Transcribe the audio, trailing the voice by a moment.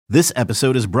This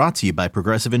episode is brought to you by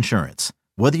Progressive Insurance.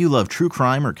 Whether you love true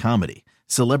crime or comedy,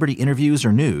 celebrity interviews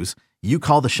or news, you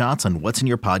call the shots on what's in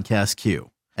your podcast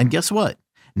queue. And guess what?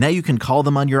 Now you can call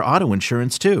them on your auto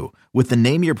insurance too with the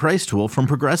Name Your Price tool from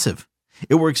Progressive.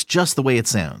 It works just the way it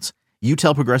sounds. You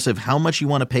tell Progressive how much you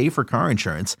want to pay for car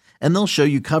insurance, and they'll show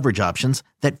you coverage options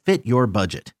that fit your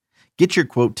budget. Get your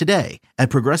quote today at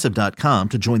Progressive.com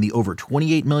to join the over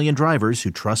 28 million drivers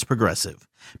who trust Progressive.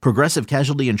 Progressive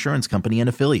Casualty Insurance Company and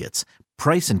Affiliates.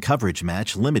 Price and coverage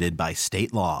match limited by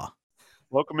state law.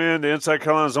 Welcome in to Inside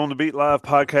Carolina's On the Beat Live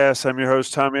podcast. I'm your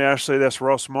host, Tommy Ashley. That's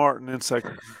Ross Martin. Inside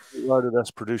Carolina, that's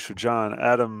producer John.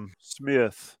 Adam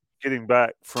Smith getting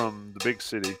back from the big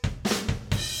city.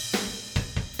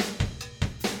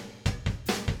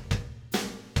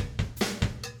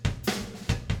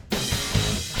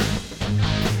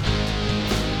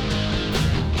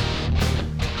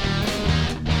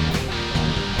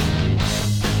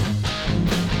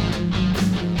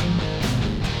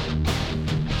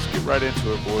 Right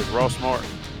into it, boys. Ross Martin.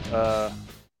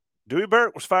 Dewey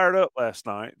Burke was fired up last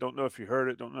night. Don't know if you heard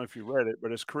it. Don't know if you read it,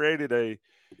 but it's created a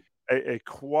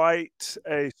quite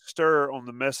a stir on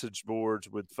the message boards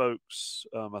with folks,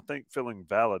 I think, feeling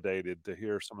validated to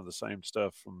hear some of the same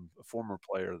stuff from a former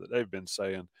player that they've been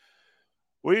saying.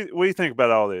 What do you think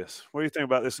about all this? What do you think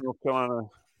about this North Carolina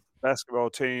basketball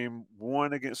team?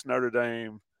 Won against Notre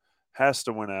Dame, has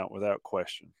to win out without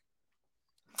question.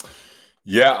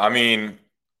 Yeah, I mean,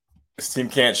 this team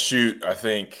can't shoot. I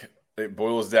think it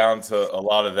boils down to a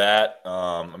lot of that.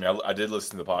 I did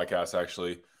listen to the podcast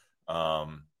actually.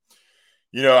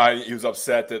 He was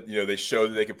upset that they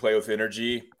showed that they could play with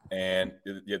energy, and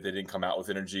yet they didn't come out with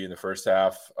energy in the first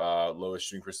half. Lowest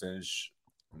shooting percentage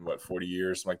in 40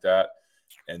 years, something like that.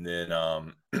 And then,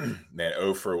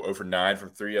 0 for 9 from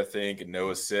 3, I think, and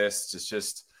no assists. It's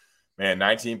just,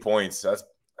 19 points. That's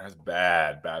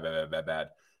bad. But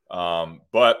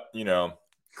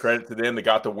credit to them. They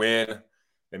got the win.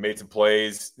 They made some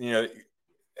plays.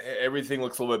 Everything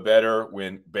looks a little bit better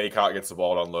when Bacot gets the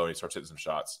ball down low and he starts hitting some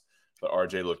shots. But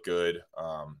RJ looked good.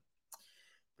 But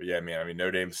yeah,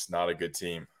 Notre Dame's not a good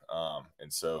team.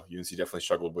 And so UNC definitely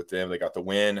struggled with them. They got the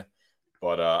win.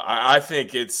 But I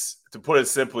think it's, to put it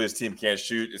simply, this team can't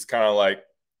shoot. It's kind of like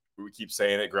we keep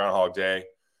saying it, Groundhog Day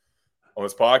on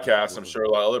this podcast. I'm sure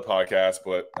a lot of other podcasts,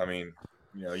 but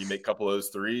you make a couple of those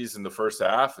threes in the first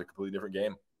half, a completely different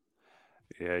game.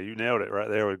 Yeah, you nailed it right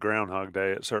there with Groundhog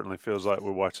Day. It certainly feels like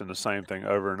we're watching the same thing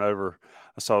over and over.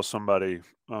 I saw somebody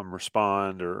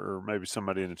respond, or maybe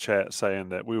somebody in the chat saying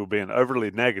that we were being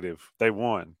overly negative. They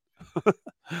won.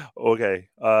 Okay.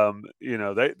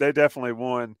 They definitely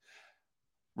won.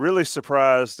 Really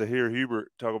surprised to hear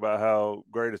Hubert talk about how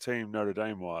great a team Notre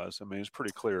Dame was. It's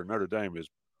pretty clear Notre Dame is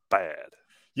bad.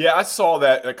 Yeah, I saw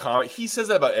that comment. He says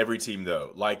that about every team,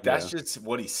 though. That's just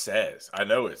what he says. I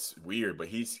know it's weird, but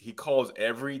he calls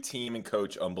every team and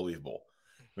coach unbelievable.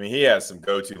 He has some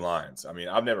go-to lines.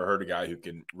 I've never heard a guy who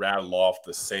can rattle off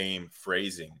the same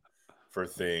phrasing for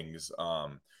things.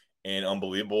 And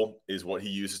unbelievable is what he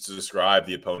uses to describe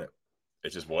the opponent.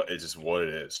 It's just what it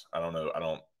is. I don't know.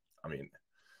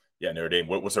 Notre Dame.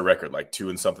 What's their record? 2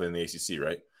 and something in the ACC,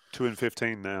 right?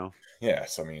 2-15 now.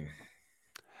 Yes,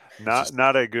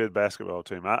 Not a good basketball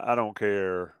team. I don't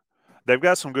care. They've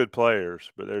got some good players,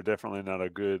 but they're definitely not a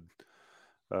good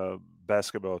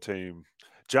basketball team.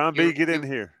 John B., get in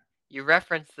here. You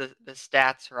referenced the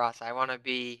stats, Ross. I want to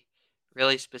be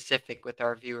really specific with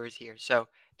our viewers here. So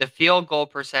the field goal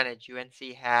percentage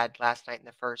UNC had last night in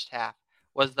the first half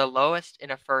was the lowest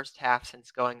in a first half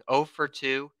since going 0 for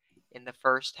 2 in the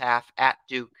first half at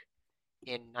Duke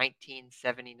in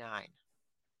 1979.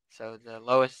 So the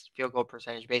lowest field goal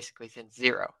percentage basically since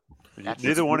 0.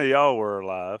 Neither one of y'all were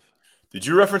alive. Did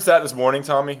you reference that this morning,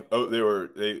 Tommy? Oh, they were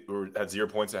at 0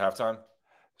 points at halftime.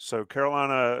 So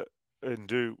Carolina and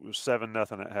Duke was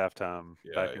 7-0 at halftime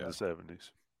back in the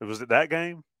 70s. Was it that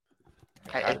game?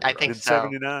 I think in so.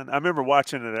 79. I remember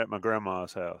watching it at my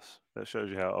grandma's house. That shows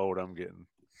you how old I'm getting.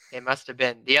 It must have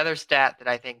been. The other stat that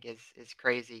I think is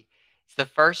crazy. It's the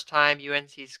first time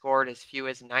UNC scored as few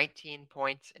as 19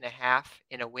 points and a half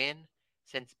in a win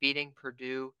since beating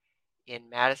Purdue in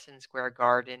Madison Square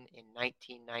Garden in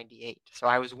 1998. So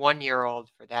I was 1 year old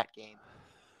for that game.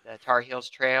 The Tar Heels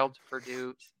trailed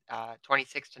Purdue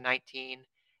 26-19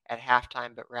 at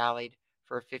halftime, but rallied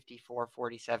for a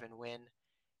 54-47 win.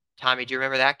 Tommy, do you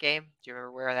remember that game? Do you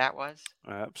remember where that was?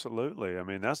 Absolutely.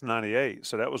 That's 98.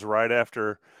 So that was right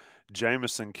after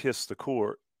Jameson kissed the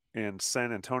court in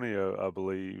San Antonio, I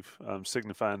believe,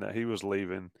 signifying that he was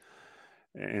leaving.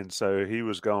 And so he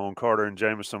was gone. Carter and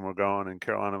Jameson were gone, and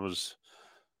Carolina was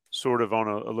sort of on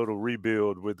a little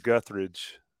rebuild with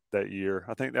Guthridge. that year.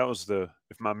 I think that was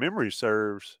if my memory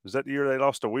serves, is that the year they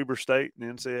lost to Weber State in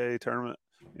the NCAA tournament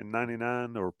in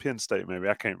 '99 or Penn State maybe?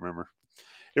 I can't remember.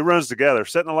 It runs together,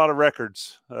 setting a lot of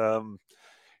records.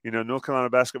 North Carolina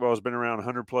basketball has been around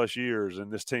 100-plus years,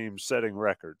 and this team's setting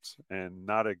records, and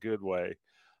not a good way.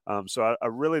 So I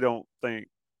really don't think,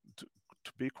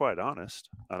 to be quite honest,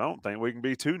 I don't think we can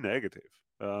be too negative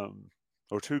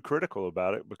or too critical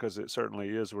about it, because it certainly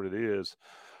is what it is.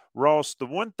 Ross, the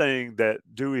one thing that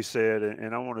Dewey said,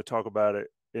 and I want to talk about it,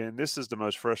 and this is the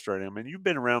most frustrating. I mean, you've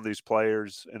been around these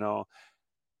players and all.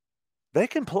 They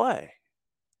can play.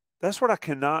 That's what I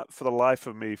cannot for the life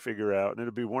of me figure out, and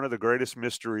it'll be one of the greatest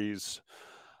mysteries.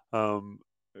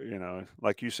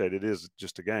 Like you said, it is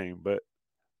just a game, but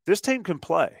this team can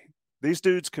play. These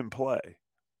dudes can play,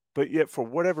 but yet for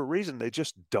whatever reason, they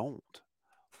just don't.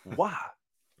 Why?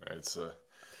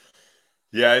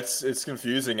 It's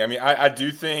confusing. I mean, I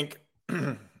do think,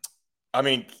 I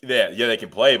mean, they can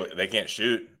play, but they can't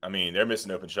shoot. I mean, they're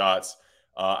missing open shots.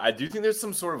 I do think there's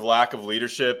some sort of lack of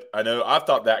leadership. I know I've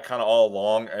thought that kind of all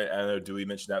along. I know Dewey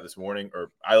mentioned that this morning,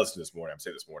 or I listened this morning. I'm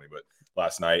saying this morning, but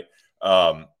last night.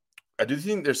 I do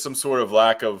think there's some sort of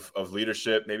lack of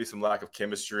leadership, maybe some lack of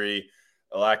chemistry,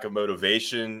 a lack of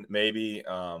motivation, maybe.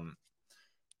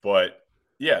 But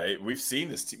yeah, we've seen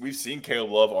this. We've seen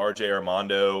Caleb Love, RJ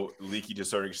Armando, Leaky to a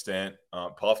certain extent,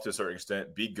 Puff to a certain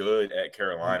extent, be good at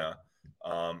Carolina.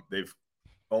 They've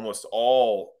almost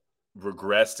all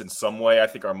regressed in some way. I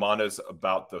think Armando's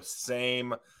about the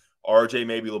same. RJ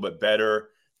maybe a little bit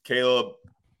better. Caleb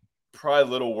probably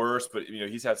a little worse, but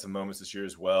he's had some moments this year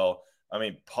as well. I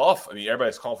mean, Puff. I mean,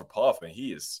 everybody's calling for Puff. I mean,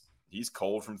 he's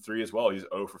cold from three as well. He's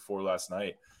 0 for 4 last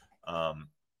night.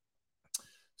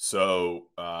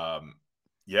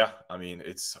 Yeah, I mean,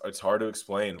 it's hard to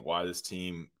explain why this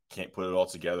team can't put it all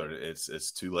together.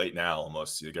 It's too late now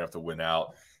almost. You're gonna have to win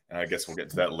out, and I guess we'll get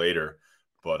to that later.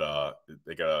 But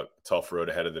they got a tough road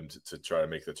ahead of them to try to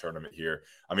make the tournament here.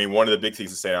 I mean, one of the big things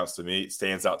that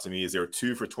stands out to me is they were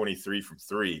 2 for 23 from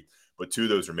 3, but 2 of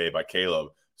those were made by Caleb.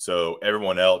 So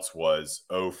everyone else was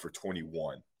 0 for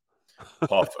 21.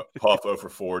 Puff 0 for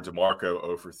 4, DeMarco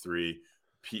 0 for 3,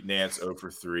 Pete Nance 0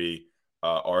 for 3,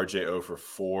 RJ 0 for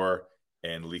 4,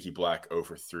 and Leaky Black 0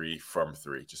 for 3 from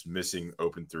 3. Just missing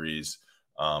open threes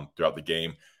throughout the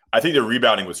game. I think the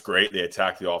rebounding was great. They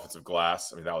attacked the offensive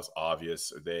glass. I mean, that was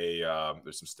obvious. There's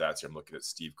some stats here. I'm looking at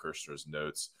Steve Kirshner's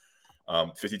notes.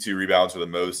 52 rebounds were the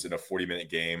most in a 40-minute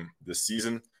game this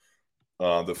season.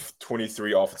 The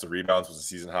 23 offensive rebounds was a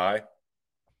season high.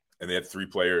 And they had 3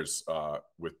 players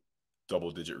with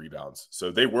double-digit rebounds. So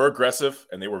they were aggressive,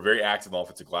 and they were very active on the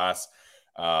offensive glass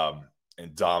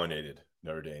and dominated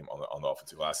Notre Dame on the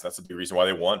offensive glass. That's a big reason why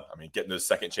they won. I mean, getting those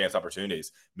second-chance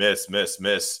opportunities. Miss,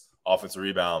 offensive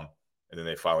rebound, and then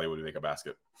they finally would make a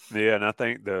basket. Yeah, and I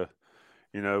think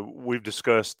we've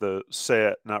discussed the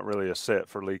set, not really a set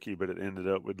for Leaky, but it ended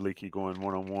up with Leaky going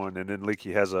one-on-one, and then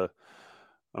Leaky has the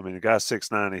guy's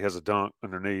 6'9", he has a dunk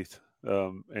underneath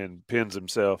and pins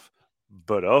himself.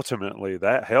 But ultimately,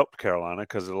 that helped Carolina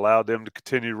because it allowed them to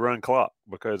continue to run clock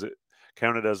because it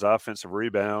counted as offensive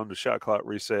rebound, the shot clock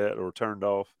reset or turned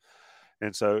off.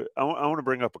 And so I want to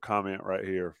bring up a comment right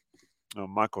here.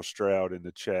 Michael Stroud in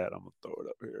the chat. I'm going to throw it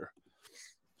up here.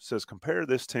 Says, compare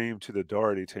this team to the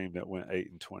Doherty team that went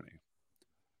 8-20.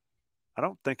 I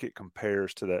don't think it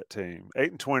compares to that team.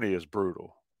 8-20 is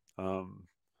brutal.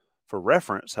 For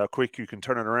reference, how quick you can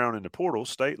turn it around in the portal,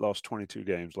 State lost 22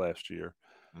 games last year.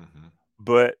 Mm-hmm.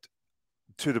 But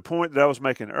to the point that I was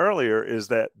making earlier is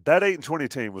that 8-20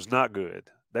 team was not good.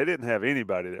 They didn't have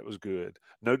anybody that was good.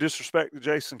 No disrespect to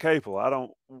Jason Capel. I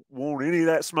don't want any of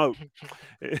that smoke.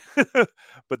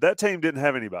 But that team didn't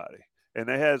have anybody. And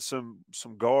they had some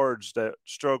guards that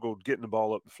struggled getting the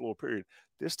ball up the floor, period.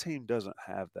 This team doesn't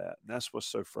have that. And that's what's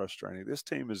so frustrating. This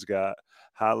team has got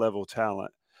high-level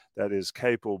talent that is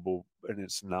capable, and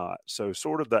it's not. So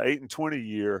sort of the 8-20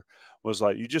 year was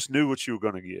like you just knew what you were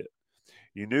going to get.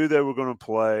 You knew they were going to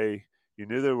play. You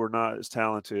knew they were not as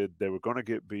talented. They were going to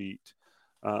get beat.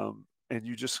 And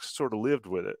you just sort of lived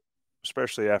with it,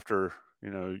 especially after,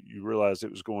 you realized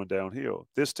it was going downhill.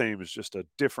 This team is just a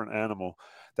different animal.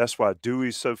 That's why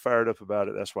Dewey's so fired up about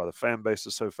it. That's why the fan base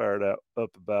is so fired up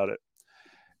about it.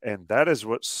 And that is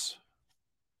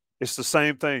it's the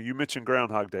same thing. You mentioned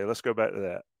Groundhog Day. Let's go back to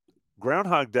that.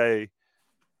 Groundhog Day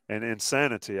and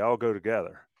insanity all go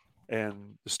together.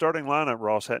 And the starting lineup,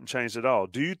 Ross, hadn't changed at all.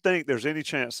 Do you think there's any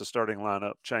chance the starting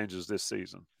lineup changes this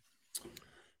season?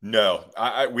 No,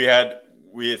 we had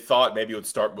thought maybe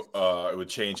it would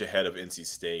change ahead of NC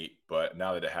State, but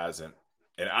now that it hasn't,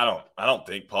 and I don't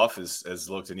think Puff has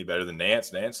looked any better than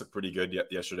Nance. Nance looked pretty good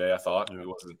yesterday. I thought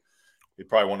he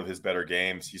probably one of his better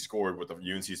games. He scored with the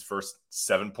UNC's first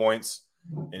 7 points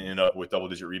and ended up with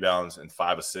double-digit rebounds and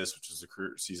 5 assists, which is a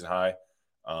career season high.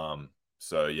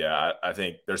 So yeah, I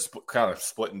think they're kind of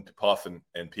splitting Puff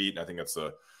and Pete, and I think that's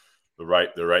the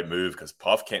right move because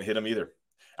Puff can't hit him either.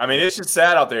 I mean, it's just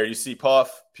sad out there. You see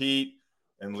Puff, Pete,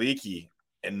 and Leaky,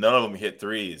 and none of them hit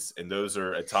threes, and those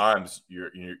are at times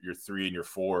your 3 and your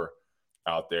 4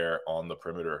 out there on the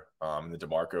perimeter. And the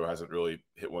DeMarco hasn't really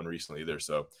hit one recently either.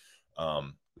 So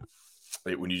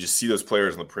when you just see those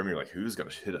players on the perimeter, like who's going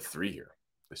to hit a 3 here?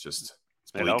 It's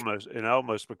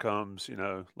almost becomes,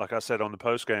 like I said on the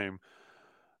post game,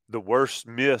 the worst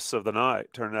miss of the night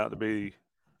turned out to be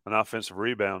an offensive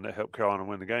rebound that helped Carolina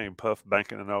win the game. Puff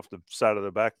banking it off the side of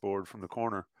the backboard from the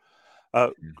corner.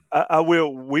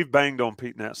 We've banged on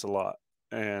Pete Nance a lot,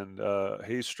 and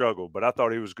he struggled, but I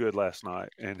thought he was good last night,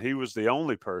 and he was the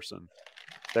only person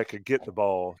that could get the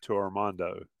ball to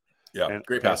Armando. Yeah,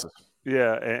 great passes.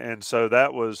 And so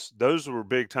those were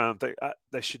big time things.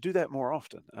 They should do that more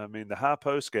often. I mean, the high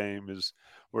post game is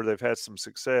where they've had some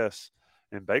success,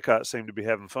 and Baycott seemed to be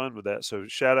having fun with that. So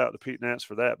shout out to Pete Nance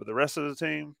for that. But the rest of the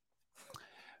team,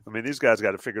 I mean, these guys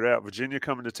got to figure it out. Virginia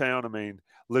coming to town. I mean,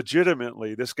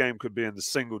 legitimately, this game could be in the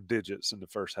single digits in the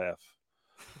first half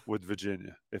with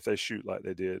Virginia if they shoot like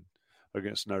they did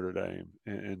against Notre Dame.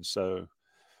 And so,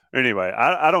 anyway,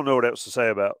 I don't know what else to say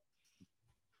about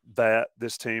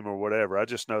this team or whatever. I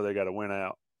just know they got to win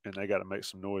out and they got to make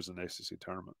some noise in the ACC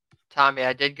tournament. Tommy,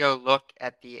 I did go look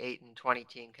at the 8-20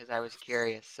 team because I was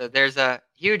curious. So there's a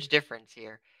huge difference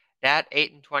here. That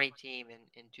 8-20 team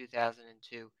in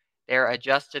 2002, their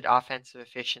adjusted offensive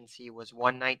efficiency was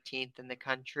 119th in the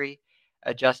country.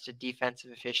 Adjusted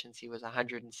defensive efficiency was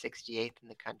 168th in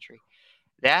the country.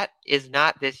 That is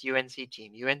not this UNC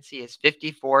team. UNC is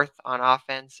 54th on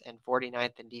offense and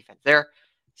 49th in defense. They're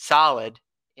solid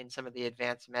in some of the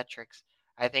advanced metrics.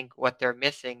 I think what they're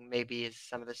missing maybe is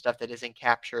some of the stuff that isn't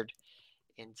captured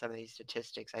in some of these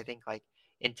statistics. I think like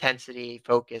intensity,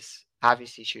 focus,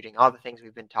 obviously shooting, all the things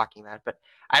we've been talking about. But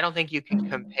I don't think you can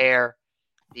compare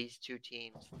these two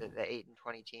teams, the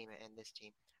 8-20 team and this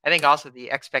team. I think also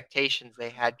the expectations they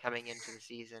had coming into the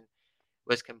season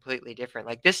was completely different.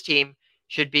 Like this team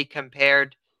should be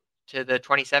compared to the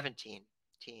 2017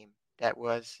 team that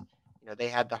was, they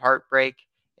had the heartbreak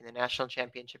in the national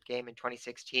championship game in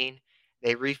 2016.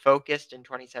 They refocused in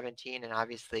 2017, and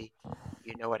obviously,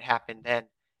 what happened then.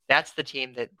 That's the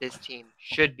team that this team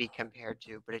should be compared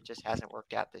to, but it just hasn't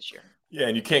worked out this year. Yeah,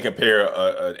 and you can't compare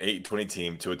an 8-20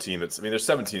 team to a team that's. I mean, they're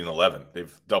 17-11.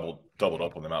 They've doubled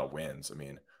up on the amount of wins. I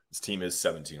mean, this team is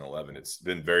 17-11. It's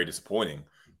been very disappointing,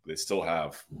 but they still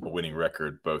have a winning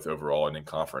record both overall and in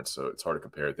conference, so it's hard to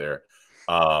compare it there.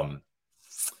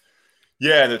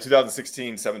 Yeah, in the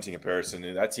 2016-17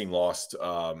 comparison, that team lost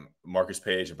Marcus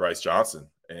Page and Bryce Johnson,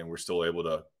 and we're still able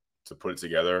to put it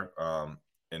together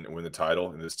and win the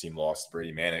title. And this team lost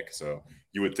Brady Manick. So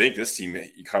you would think this team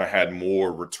kind of had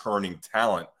more returning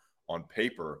talent on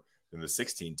paper than the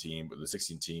 16 team. But the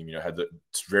 16 team, had the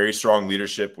very strong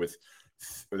leadership with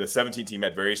the 17 team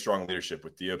had very strong leadership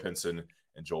with Theo Pinson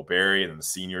and Joel Berry, and then the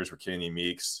seniors were Kenny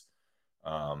Meeks.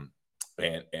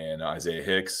 And Isaiah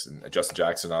Hicks and Justin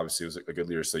Jackson obviously was a good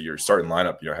leader. So your starting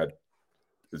lineup, had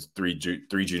three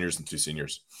juniors and 2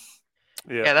 seniors.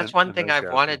 Yeah, that's one thing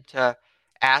I've wanted to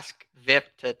ask Vip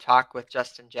to talk with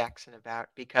Justin Jackson about,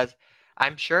 because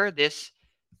I'm sure that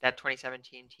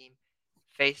 2017 team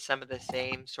faced some of the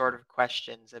same sort of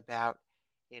questions about,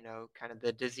 kind of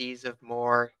the disease of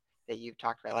more that you've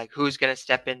talked about, like who's going to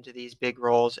step into these big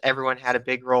roles. Everyone had a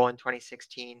big role in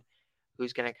 2016.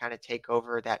 Who's going to kind of take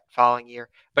over that following year.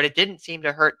 But it didn't seem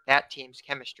to hurt that team's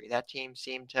chemistry. That team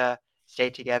seemed to stay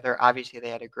together. Obviously, they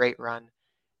had a great run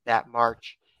that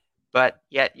March. But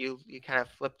yet you kind of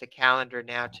flip the calendar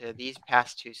now to these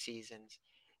past 2 seasons.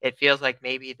 It feels like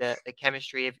maybe the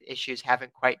chemistry of issues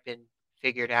haven't quite been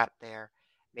figured out there.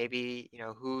 Maybe,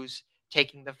 who's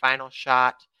taking the final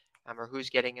shot or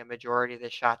who's getting a majority of the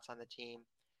shots on the team.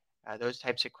 Those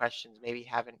types of questions maybe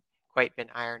haven't quite been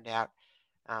ironed out.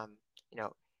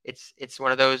 It's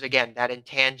one of those, again, that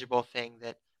intangible thing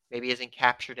that maybe isn't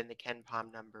captured in the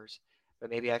KenPom numbers, but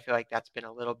maybe I feel like that's been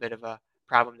a little bit of a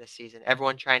problem this season.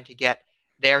 Everyone trying to get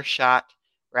their shot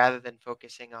rather than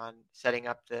focusing on setting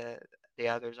up the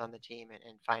others on the team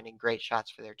and finding great shots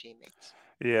for their teammates.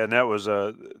 Yeah, and that was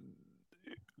a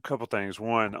couple things.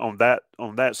 One, on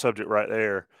that subject right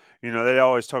there, they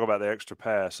always talk about the extra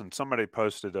pass, and somebody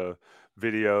posted a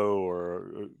video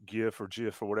or a GIF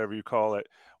or whatever you call it,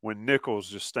 when Nichols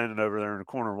just standing over there in the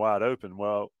corner wide open.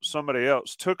 Well, somebody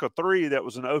else took a 3 that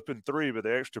was an open 3, but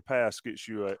the extra pass gets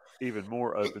you an even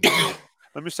more open 3.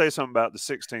 Let me say something about the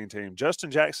 16 team.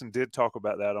 Justin Jackson did talk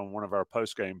about that on one of our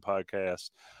post-game podcasts.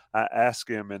 I asked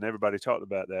him, and everybody talked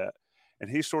about that. And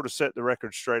he sort of set the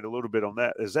record straight a little bit on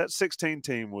that. Is that 16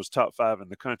 team was top 5 in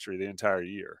the country the entire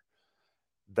year.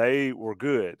 They were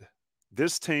good.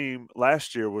 This team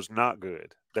last year was not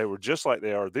good. They were just like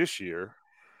they are this year,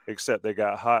 except they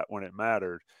got hot when it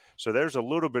mattered. So there's a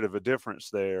little bit of a difference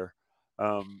there.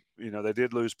 They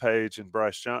did lose Page and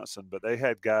Bryce Johnson, but they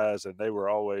had guys, and they were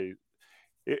always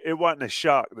 – it wasn't a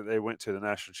shock that they went to the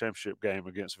national championship game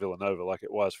against Villanova like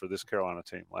it was for this Carolina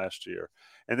team last year.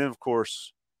 And then, of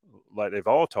course, like they've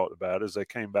all talked about, is they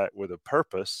came back with a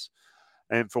purpose.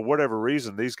 And for whatever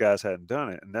reason, these guys hadn't done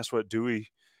it. And that's what Dewey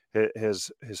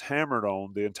has hammered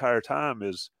on the entire time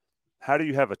is how do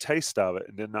you have a taste of it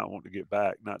and then not want to get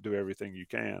back, not do everything you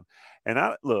can. And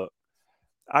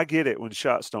I get it when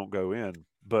shots don't go in,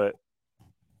 but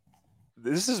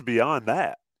this is beyond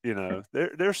that.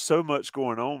 There's so much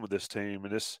going on with this team,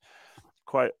 and it's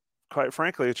quite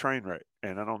frankly a train wreck.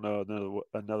 And I don't know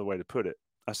another way to put it.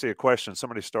 I see a question.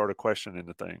 Somebody started a question in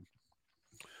the thing.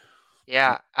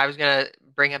 Yeah, I was gonna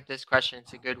bring up this question.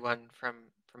 It's a good one from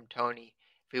Tony.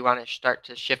 If we want to start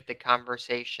to shift the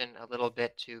conversation a little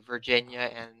bit to Virginia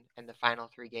and the final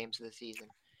 3 games of the season.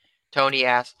 Tony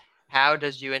asked, how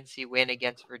does UNC win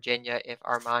against Virginia if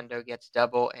Armando gets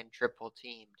double and triple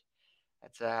teamed?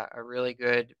 That's a really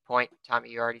good point. Tommy,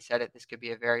 you already said it. This could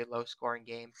be a very low-scoring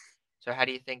game. So how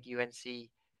do you think UNC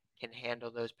can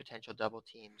handle those potential double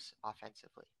teams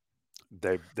offensively?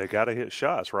 They got to hit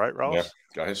shots, right, Ross? Yeah,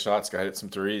 got to hit shots, got to hit some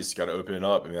threes, got to open it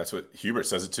up. I mean, that's what Hubert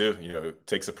says it too. It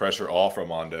takes the pressure off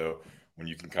Armando when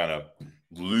you can kind of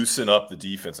loosen up the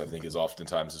defense, I think is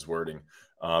oftentimes his wording.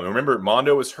 And remember,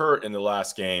 Mondo was hurt in the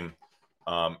last game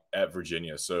at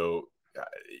Virginia. So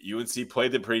UNC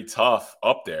played them pretty tough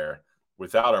up there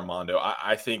without Armando.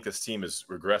 I think this team has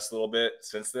regressed a little bit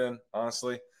since then,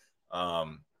 honestly.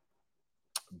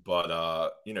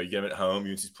 But you get them at home.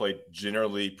 UNC's played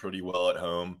generally pretty well at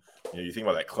home. You think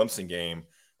about that Clemson game,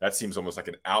 that seems almost like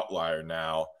an outlier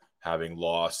now, having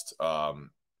lost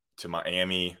to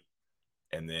Miami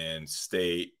and then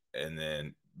State and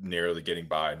then narrowly getting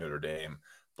by Notre Dame.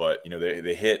 But,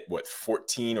 they hit,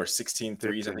 14 or 16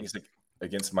 threes, 15. I think it's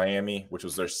against Miami, which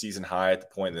was their season high at the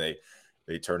point. And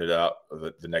they turned it out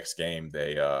the next game.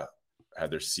 They had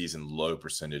their season low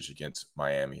percentage against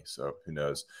Miami. So who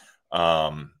knows?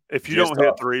 If you don't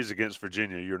hit threes against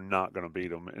Virginia, you're not going to beat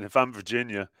them. And if I'm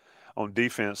Virginia on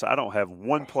defense, I don't have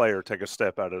one player take a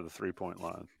step out of the 3-point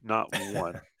line. Not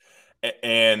one.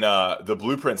 And the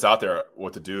blueprint's out there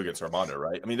what to do against Armando,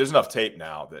 right? I mean, there's enough tape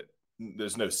now that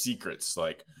there's no secrets.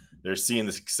 Like, they're seeing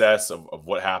the success of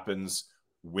what happens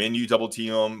when you double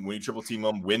team them, when you triple team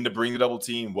them, when to bring the double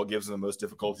team, what gives them the most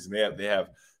difficulties. And they have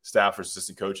staff or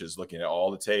assistant coaches looking at all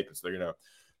the tape, and so they're going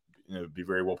to be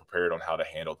very well prepared on how to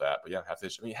handle that. But yeah,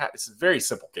 it's a very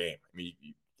simple game. I mean,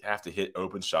 you have to hit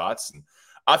open shots. And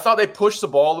I thought they pushed the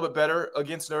ball a little bit better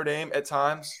against Notre Dame at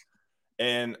times.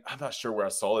 And I'm not sure where I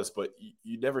saw this, but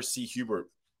you never see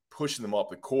Hubert pushing them up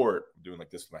the court, doing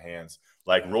like this with my hands,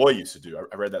 like Roy used to do.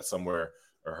 I read that somewhere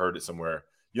or heard it somewhere.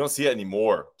 You don't see it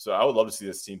anymore. So I would love to see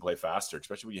this team play faster,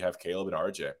 especially when you have Caleb and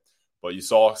RJ. But you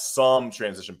saw some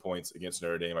transition points against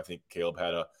Notre Dame. I think Caleb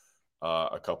had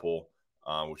a couple,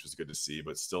 which was good to see,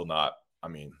 but still not. I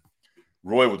mean,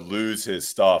 Roy would lose his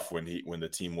stuff when the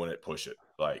team wouldn't push it.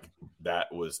 Like, that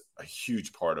was a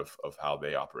huge part of how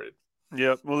they operated.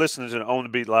 Yeah, well, listening to the On the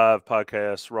Beat Live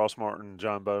podcast, Ross Martin,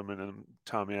 John Bowman, and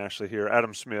Tommy Ashley here.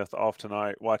 Adam Smith off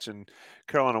tonight, watching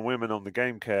Carolina women on the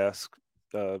Gamecast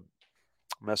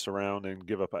mess around and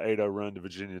give up an 8-0 run to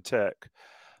Virginia Tech.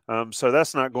 So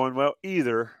that's not going well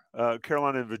either.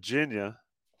 Carolina and Virginia,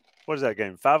 what is that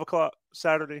game, 5 o'clock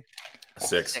Saturday?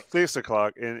 6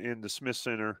 o'clock in the Smith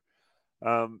Center.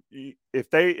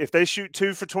 If they shoot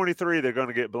 2 for 23, they're going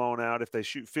to get blown out. If they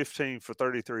shoot 15 for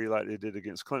 33 like they did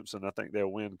against Clemson, I think they'll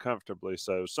win comfortably.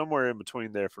 So somewhere in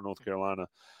between there for North Carolina.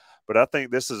 But I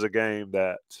think this is a game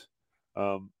that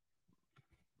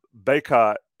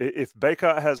Bacot, if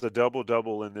Bacot has a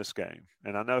double-double in this game,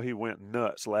 and I know he went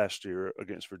nuts last year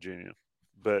against Virginia,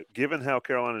 but given how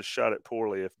Carolina shot it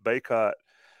poorly, if Bacot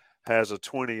has a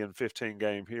 20 and 15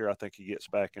 game here, I think he gets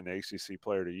back in the ACC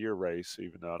Player of the Year race,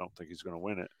 even though I don't think he's going to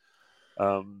win it.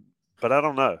 But I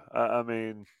don't know. I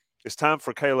mean, it's time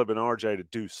for Caleb and RJ to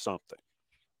do something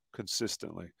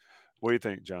consistently. What do you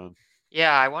think, John?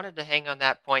 Yeah, I wanted to hang on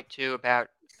that point too about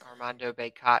Armando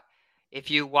Bacot. If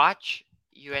you watch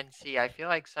UNC, I feel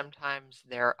like sometimes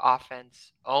their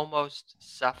offense almost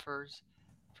suffers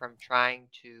from trying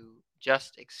to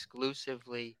just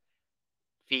exclusively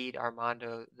feed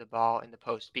Armando the ball in the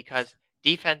post, because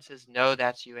defenses know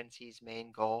that's UNC's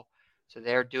main goal. So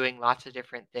they're doing lots of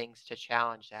different things to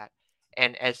challenge that.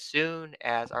 And as soon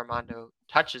as Armando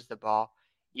touches the ball,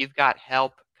 you've got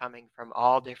help coming from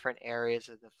all different areas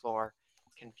of the floor,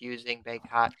 confusing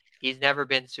Bacot. He's never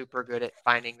been super good at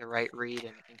finding the right read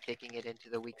and kicking it into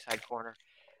the weak side corner.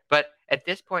 But at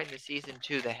this point in the season,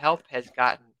 too, the help has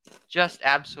gotten just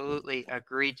absolutely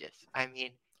egregious. I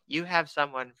mean, you have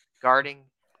someone guarding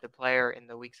the player in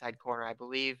the weak side corner. I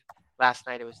believe last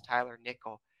night it was Tyler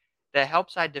Nickel. The help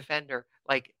side defender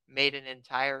made an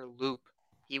entire loop.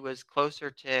 He was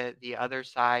closer to the other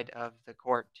side of the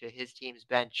court, to his team's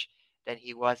bench, than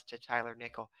he was to Tyler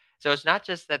Nickel. So it's not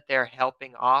just that they're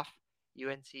helping off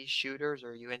UNC's shooters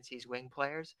or UNC's wing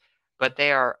players, but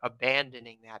they are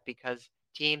abandoning that because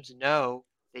teams know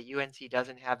that UNC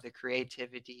doesn't have the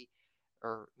creativity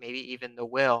or maybe even the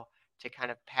will to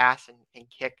kind of pass and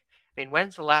kick. I mean,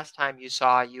 when's the last time you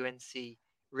saw UNC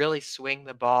really swing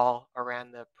the ball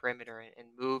around the perimeter and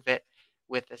move it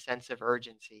with a sense of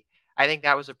urgency? I think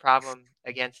that was a problem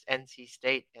against NC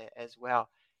State as well.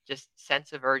 Just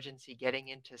sense of urgency, getting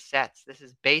into sets. This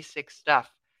is basic stuff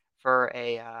for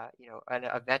a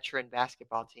veteran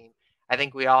basketball team. I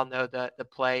think we all know the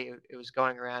play. It was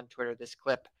going around Twitter, this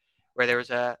clip where there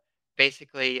was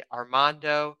basically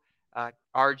Armando,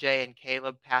 RJ, and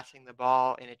Caleb passing the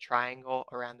ball in a triangle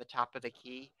around the top of the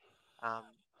key.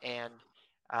 And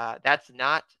that's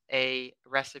not a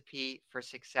recipe for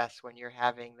success when you're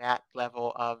having that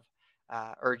level of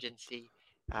urgency,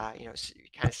 kind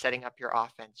of setting up your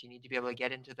offense. You need to be able to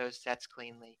get into those sets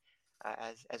cleanly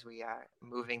as we are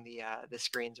moving the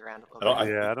screens around a little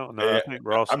bit. I don't know. I think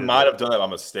Ross I might have done that by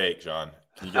mistake, John.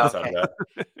 Can you get us out of that?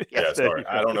 Yeah, sorry.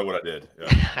 I don't know what I did.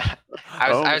 Yeah.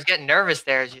 I was getting nervous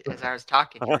there as I was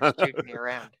talking. You were just shooting me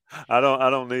around. I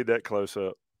don't need that close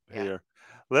up here.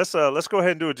 Let's go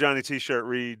ahead and do a Johnny T-shirt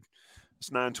read. It's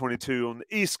 9:22 on the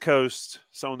East Coast.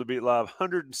 It's on the Beat Live.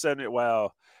 170.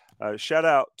 Wow. Shout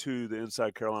out to the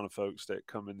Inside Carolina folks that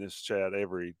come in this chat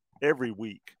every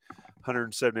week.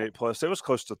 178 plus. It was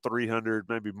close to 300,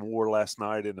 maybe more last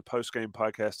night in the post-game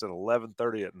podcast at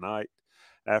 11:30 at night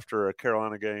after a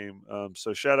Carolina game.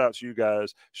 So shout out to you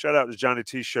guys. Shout out to Johnny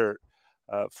T-shirt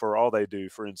for all they do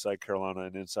for Inside Carolina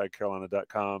and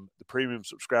InsideCarolina.com. The premium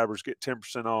subscribers get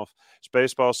 10% off. It's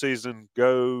baseball season.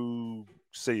 Go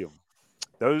see them.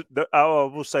 I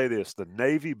will say this: the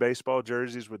Navy baseball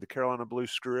jerseys with the Carolina blue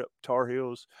script, Tar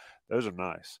Heels, those are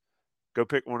nice. Go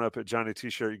pick one up at Johnny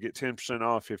T-shirt. You get 10%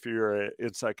 off if you're an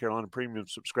Inside Carolina premium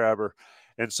subscriber,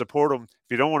 and support them.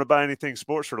 If you don't want to buy anything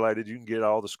sports related, you can get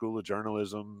all the School of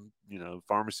Journalism,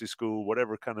 pharmacy school,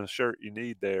 whatever kind of shirt you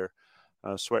need there,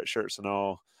 sweatshirts and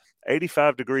all.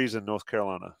 85 degrees in North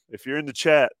Carolina. If you're in the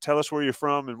chat, tell us where you're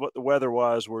from and what the weather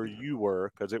was where you were,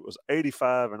 because it was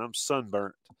 85 and I'm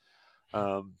sunburnt.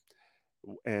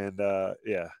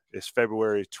 It's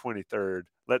February 23rd.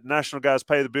 Let national guys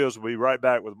pay the bills. We'll be right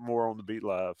back with more on the Beat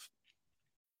Live.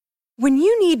 When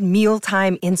you need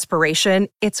mealtime inspiration,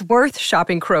 it's worth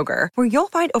shopping Kroger, where you'll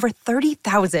find over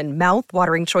 30,000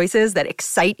 mouth-watering choices that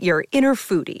excite your inner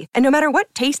foodie. And no matter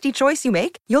what tasty choice you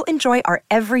make, you'll enjoy our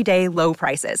everyday low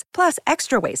prices, plus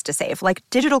extra ways to save, like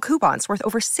digital coupons worth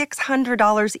over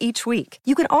 $600 each week.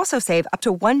 You can also save up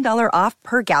to $1 off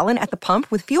per gallon at the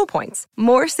pump with fuel points.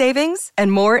 More savings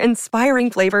and more inspiring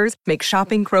flavors make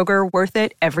shopping Kroger worth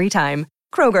it every time.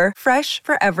 Kroger, fresh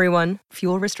for everyone.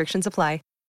 Fuel restrictions apply.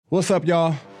 What's up,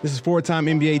 y'all? This is four-time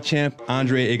NBA champ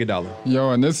Andre Iguodala. Yo,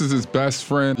 and this is his best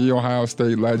friend, the Ohio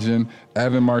State legend,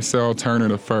 Evan Marcel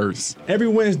Turner I. Every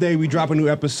Wednesday, we drop a new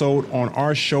episode on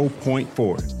our show, Point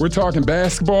Forward. We're talking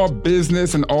basketball,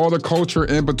 business, and all the culture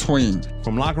in between.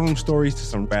 From locker room stories to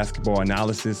some basketball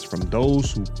analysis from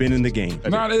those who've been in the game.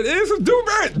 Now, it is a dude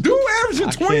averaging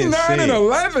 29 and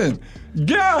 11.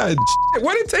 God,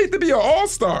 what did it take to be an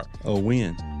all-star? A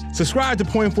win. Subscribe to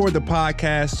Point Forward, the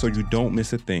podcast, so you don't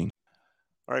miss a thing.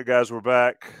 All right, guys, we're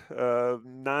back.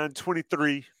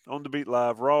 9:23 on the Beat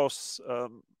Live. Ross,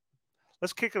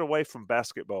 let's kick it away from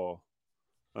basketball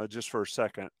just for a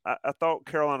second. I thought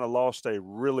Carolina lost a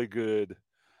really good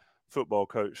football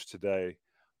coach today,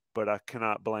 but I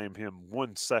cannot blame him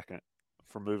 1 second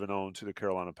for moving on to the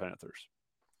Carolina Panthers.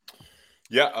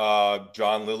 Yeah,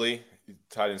 John Lilly,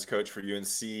 tight ends coach for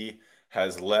UNC,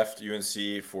 has left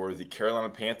UNC for the Carolina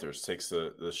Panthers. Takes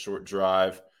the short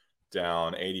drive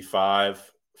down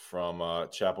 85 from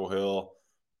Chapel Hill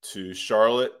to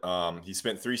Charlotte. He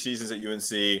spent 3 seasons at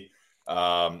UNC.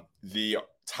 The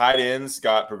tight ends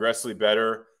got progressively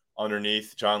better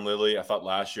underneath John Lilly. I thought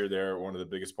last year they're one of the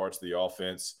biggest parts of the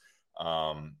offense.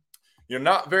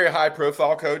 Not very high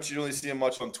profile coach. You don't really see him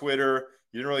much on Twitter.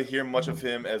 You didn't really hear much of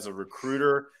him as a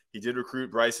recruiter. He did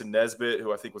recruit Bryson Nesbitt,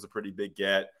 who I think was a pretty big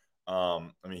get.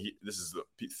 This is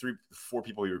the 4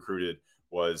 people he recruited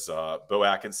was Bo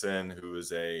Atkinson, who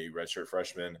is a redshirt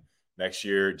freshman next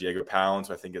year, Diego Pounds,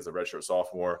 who I think is a redshirt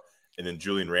sophomore, and then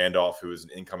Julian Randolph, who is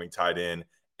an incoming tight end,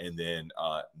 and then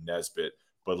Nesbitt.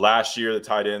 But last year, the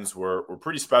tight ends were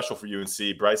pretty special for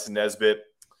UNC. Bryson Nesbitt,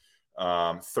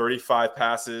 35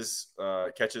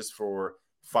 catches for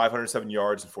 507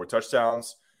 yards and 4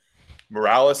 touchdowns.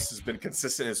 Morales has been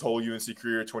consistent his whole UNC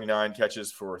career, 29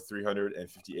 catches for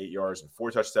 358 yards and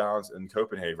 4 touchdowns. And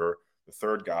Copenhaver, the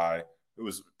third guy, who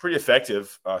was pretty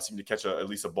effective, seemed to catch at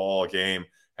least a ball a game,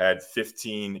 had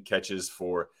 15 catches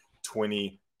for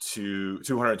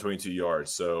 222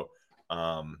 yards. So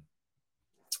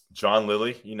John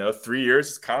Lilly, 3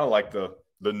 years is kind of like the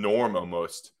norm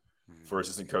almost for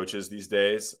assistant coaches these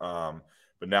days.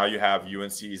 But now you have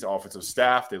UNC's offensive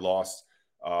staff. They lost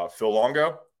Phil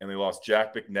Longo and they lost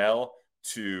Jack Bicknell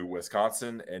to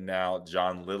Wisconsin. And now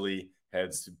John Lilly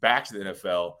heads back to the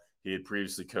NFL. He had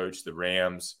previously coached the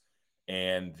Rams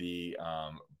and the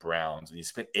Browns. And he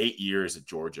spent 8 years at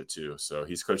Georgia too. So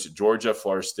he's coached at Georgia,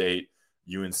 Florida State,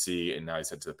 UNC, and now he's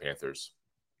head to the Panthers.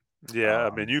 Yeah,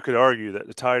 you could argue that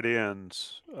the tight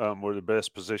ends were the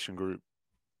best position group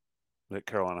that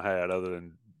Carolina had, other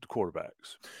than the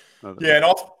quarterbacks. Go ahead.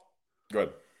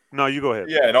 No, you go ahead.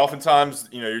 Yeah, and oftentimes,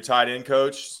 your tight end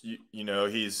coach,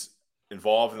 he's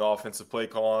involved in the offensive play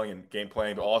calling and game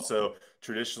planning, but also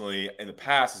traditionally in the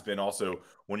past has been also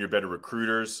one of your better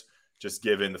recruiters. Just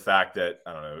given the fact that,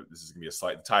 I don't know, this is going to be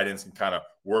the tight ends can kind of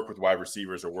work with wide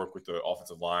receivers or work with the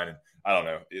offensive line. And I don't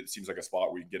know, it seems like a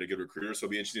spot where you get a good recruiter. So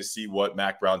it'll be interesting to see what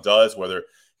Mack Brown does, whether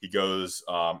he goes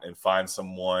and finds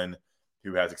someone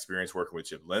who has experience working with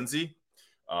Chip Lindsey,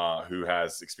 who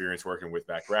has experience working with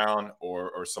Mack Brown,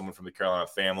 or someone from the Carolina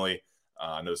family.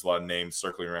 I know there's a lot of names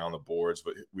circling around the boards,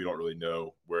 but we don't really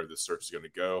know where this search is going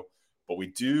to go. But we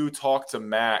do talk to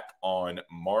Mack on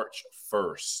March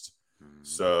 1st.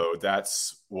 So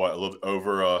that's a little bit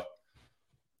over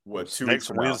 2 weeks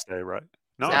from Wednesday, right?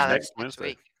 No, next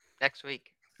Wednesday. Next week.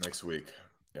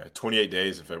 Yeah, 28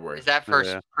 days in February. Is that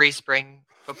for pre-spring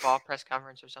football press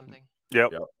conference or something? Yep.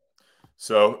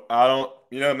 So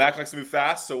Mack likes to move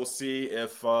fast. So we'll see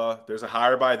if there's a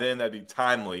hire by then. That'd be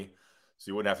timely.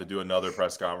 So you wouldn't have to do another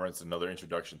press conference, another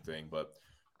introduction thing. But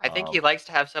I think he likes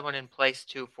to have someone in place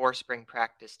too for spring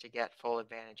practice to get full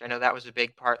advantage. I know that was a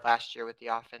big part last year with the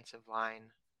offensive line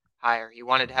hire. He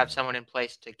wanted to have someone in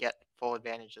place to get full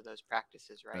advantage of those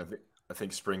practices, right? I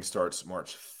think spring starts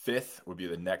March 5th would be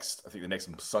the next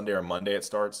Sunday or Monday it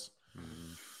starts.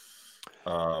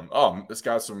 This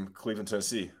guy's from Cleveland,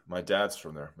 Tennessee. My dad's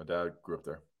from there. My dad grew up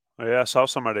there. Oh, yeah, I saw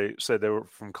somebody said they were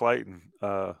from Clayton.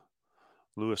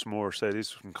 Lewis Moore said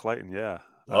he's from Clayton. Yeah.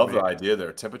 Love the idea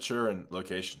there. Temperature and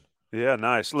location. Yeah,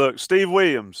 nice. Look, Steve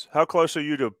Williams, how close are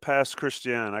you to Pass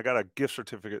Christian? I got a gift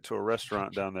certificate to a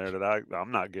restaurant down there that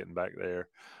I'm not getting back there.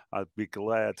 I'd be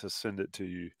glad to send it to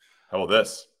you. How about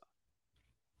this?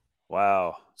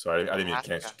 Wow. Sorry, I didn't mean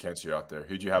to cancel you out there.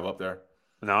 Who'd you have up there?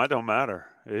 No, it don't matter.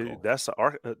 Cool. That's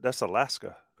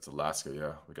Alaska. It's Alaska,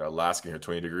 yeah. We got Alaska here,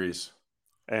 20 degrees.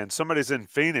 And somebody's in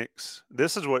Phoenix.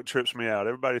 This is what trips me out.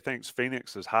 Everybody thinks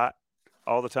Phoenix is hot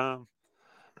all the time.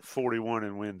 41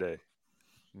 in wind day.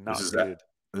 Not good.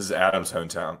 This is Adam's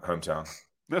hometown.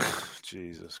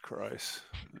 Jesus Christ.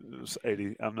 It was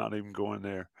 80. I'm not even going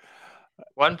there.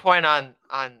 One point on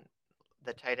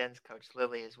the tight ends coach,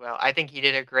 Lilly, as well. I think he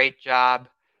did a great job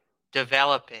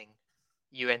developing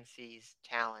UNC's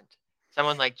talent.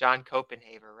 Someone like John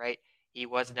Copenhaver, right? He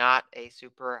was not a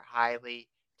super highly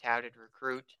touted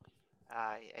recruit.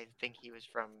 I think he was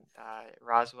from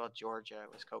Roswell, Georgia,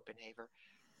 was Copenhaver.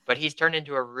 But he's turned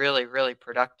into a really, really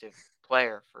productive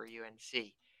player for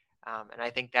UNC. And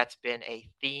I think that's been a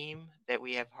theme that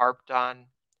we have harped on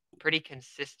pretty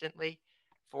consistently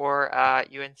for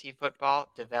UNC football,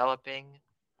 developing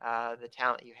the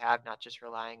talent you have, not just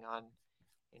relying on,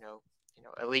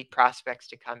 elite prospects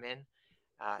to come in.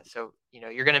 So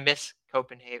you're going to miss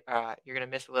Copenhagen. You're going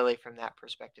to miss Lilly from that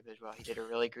perspective as well. He did a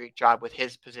really great job with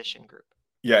his position group.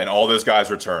 Yeah, and all those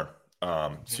guys return.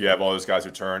 So you have all those guys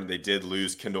return. They did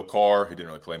lose Kendall Carr, who didn't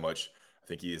really play much. I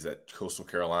think he is at Coastal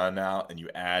Carolina now. And you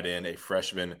add in a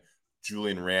freshman,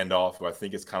 Julian Randolph, who I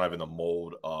think is kind of in the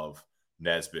mold of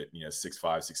Nesbitt, 6'5",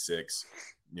 6'6",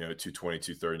 220,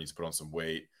 230, needs to put on some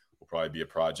weight. Will probably be a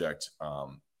project,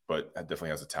 but definitely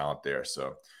has a talent there.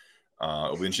 So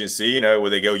it'll be interesting to see, will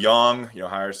they go young,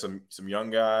 hire some young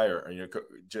guy, or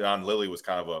John Lilly was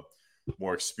kind of a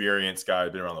more experienced guy,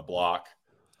 been around the block.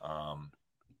 It'll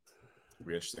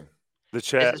be interesting. The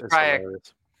chat this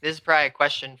is probably a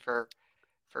question for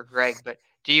Greg, but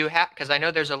Do you have, because I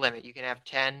know there's a limit. You can have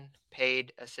 10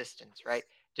 paid assistants, right?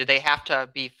 Do they have to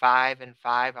be 5 and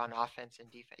 5 on offense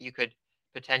and defense? You could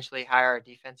potentially hire a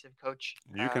defensive coach.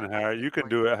 You can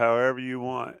do it however you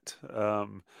want.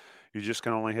 You just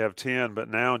can only have 10, but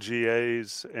now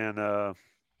GAs and an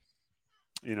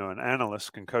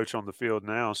analyst can coach on the field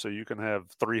now, so you can have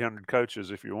 300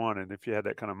 coaches if you want, and if you had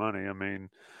that kind of money. I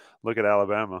mean, look at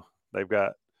Alabama; they've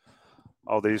got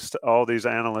all these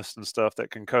analysts and stuff that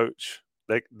can coach.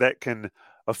 That can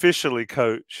officially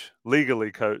coach,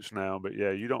 legally coach now. But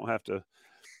yeah, you don't have to.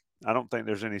 I don't think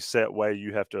there's any set way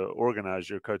you have to organize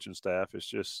your coaching staff. It's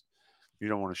just you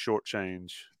don't want to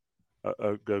shortchange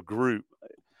a group.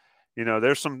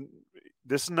 This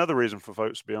is another reason for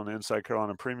folks to be on the Inside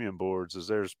Carolina premium boards is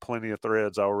there's plenty of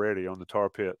threads already on the Tar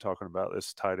Pit talking about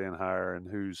this tight end hire and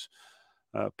who's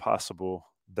possible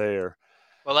there.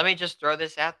 Well, let me just throw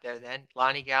this out there then.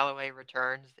 Lonnie Galloway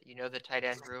returns. The tight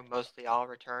end room mostly all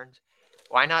returns.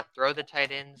 Why not throw the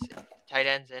tight ends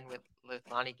in with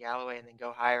Lonnie Galloway and then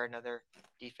go hire another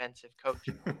defensive coach?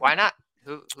 Why not?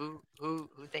 Who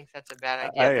thinks that's a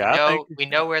bad idea? Hey, we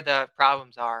know where the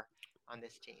problems are on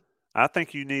this team. I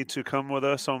think you need to come with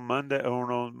us on Monday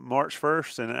or on March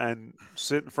 1st and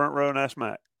sit in front row and ask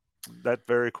Mac that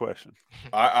very question.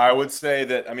 I would say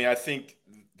that, I think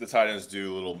the tight ends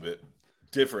do a little bit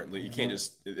differently. You can't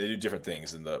they do different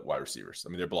things than the wide receivers.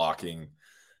 They're blocking,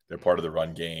 they're part of the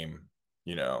run game,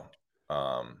 they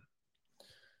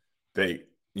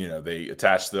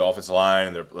attach to the offensive line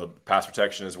and their pass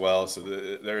protection as well. So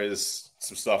there is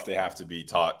some stuff they have to be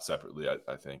taught separately,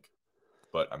 I think.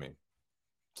 But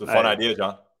it's a fun idea,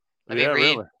 John.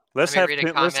 Really. Let's have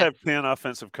 10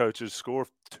 offensive coaches score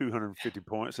 250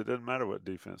 points. It doesn't matter what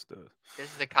defense does.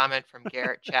 This is a comment from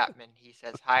Garrett Chapman. He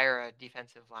says, hire a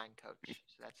defensive line coach.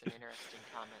 So that's an interesting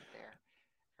comment there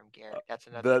from Garrett. That's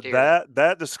another theory.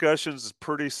 That discussion is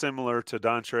pretty similar to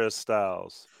Dontrez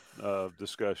Styles'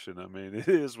 discussion. It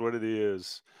is what it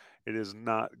is. It is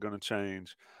not going to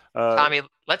change. Tommy,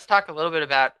 let's talk a little bit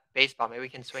about baseball. Maybe we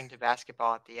can swing to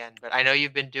basketball at the end. But I know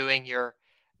you've been doing your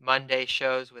Monday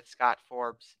shows with Scott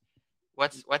Forbes.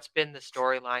 What's been the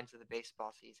storylines of the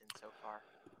baseball season so far?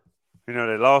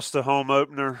 They lost the home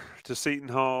opener to Seton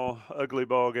Hall, ugly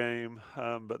ball game,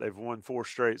 but they've won 4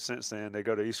 straight since then. They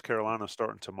go to East Carolina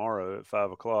starting tomorrow at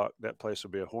 5:00. That place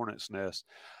will be a hornet's nest.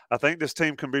 I think this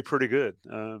team can be pretty good.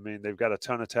 They've got a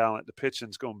ton of talent. The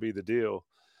pitching's going to be the deal,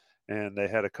 and they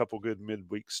had a couple good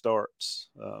midweek starts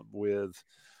with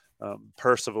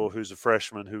Percival, who's a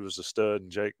freshman, who was a stud, and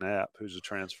Jake Knapp, who's a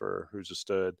transfer, who's a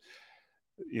stud.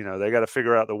 They got to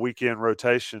figure out the weekend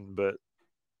rotation, but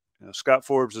Scott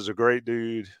Forbes is a great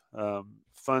dude,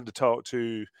 fun to talk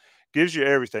to, gives you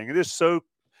everything. It is so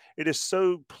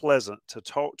pleasant to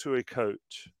talk to a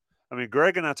coach.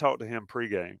 Greg and I talked to him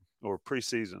pregame or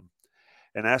preseason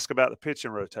and ask about the pitching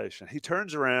rotation. He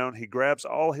turns around, he grabs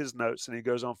all his notes, and he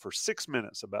goes on for 6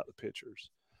 minutes about the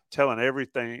pitchers, telling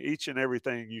each and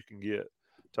everything you can get,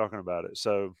 talking about it.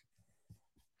 So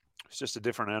it's just a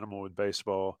different animal with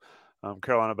baseball.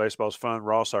 Carolina baseball is fun.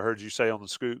 Ross, I heard you say on the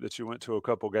scoop that you went to a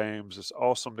couple games. It's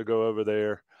awesome to go over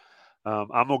there. I'm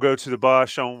going to go to the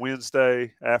Bosch on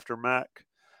Wednesday after Mac.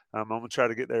 I'm going to try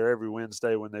to get there every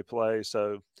Wednesday when they play.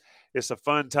 So it's a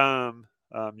fun time.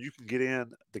 You can get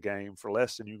in the game for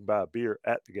less than you can buy a beer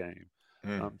at the game.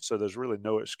 So there's really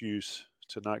no excuse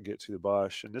to not get to the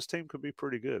Bosch. And this team could be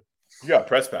pretty good. You got a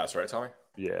press pass, right, Tommy?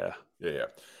 Yeah.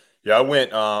 I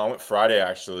went Friday,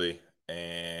 actually.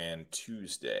 And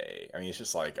Tuesday, it's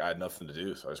just like I had nothing to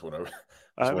do, so I just went over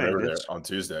there on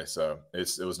Tuesday. So it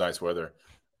was nice weather.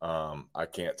 I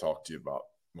can't talk to you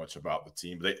much about the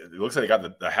team, but it looks like they got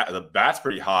the bats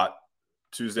pretty hot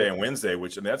Tuesday and Wednesday,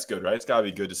 which that's good, right? It's got to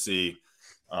be good to see,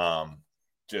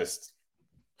 just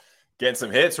getting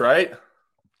some hits, right?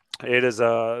 It is.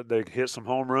 They hit some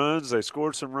home runs. They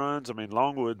scored some runs.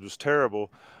 Longwood was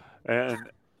terrible, and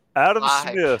Adam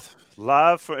Smith.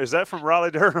 Live is that from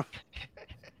Raleigh, Durham?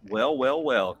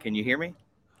 Well. Can you hear me?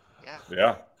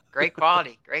 Yeah. Great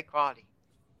quality.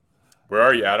 Where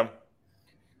are you, Adam?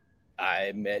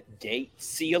 I'm at gate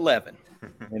C11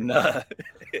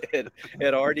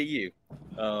 at RDU.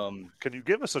 Can you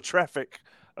give us a traffic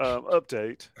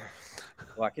update?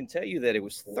 Well, I can tell you that it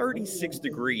was 36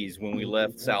 degrees when we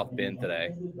left South Bend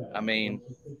today. I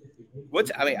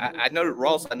noticed,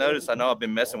 Ross, I know I've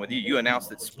been messing with you. You announced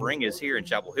that spring is here in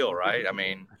Chapel Hill, right?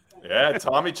 Yeah,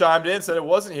 Tommy chimed in, said it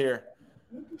wasn't here.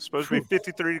 It's supposed to be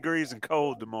 53 degrees and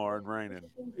cold tomorrow and raining.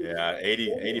 Yeah,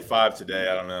 85 today.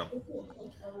 I don't know.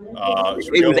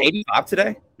 It was 85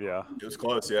 today? Yeah. It was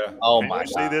close, yeah. Oh, my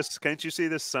God. Can't you see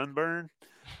this sunburn?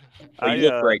 Well, you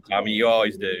look great, Tommy. You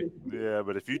always do. Yeah,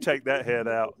 but if you take that head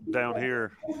out down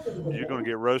here, you're going to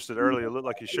get roasted early. It looked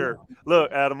like your shirt.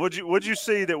 Look, Adam, what'd you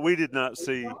see that we did not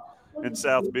see in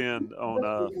South Bend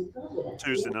on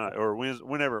Tuesday night or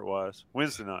whenever it was,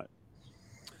 Wednesday night?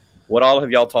 What all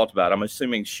have y'all talked about? I'm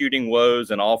assuming shooting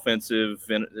woes and offensive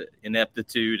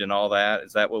ineptitude and all that.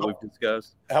 Is that what we've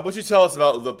discussed? How about you tell us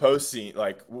about the post scene?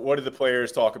 Like, what did the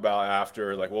players talk about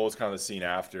after? Like, what was kind of the scene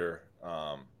after?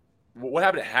 What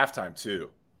happened at halftime too?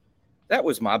 That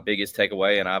was my biggest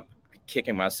takeaway, and I'm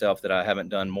kicking myself that I haven't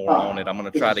done more on it. I'm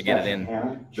going to try to get it in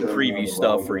the preview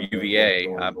stuff for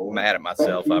UVA. I'm mad at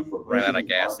myself. I ran out of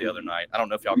gas the other night. I don't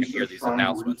know if y'all can hear these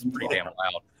announcements. It's pretty damn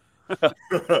loud.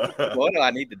 What do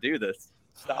I need to do to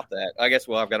stop that? I guess,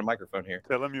 I've got a microphone here.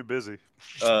 Tell them you're busy.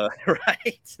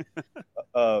 Right.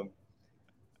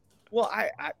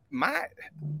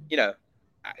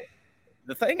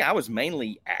 The thing I was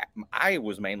mainly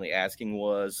asking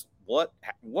was what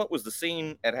was the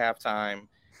scene at halftime,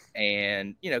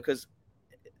 and because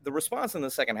the response in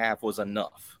the second half was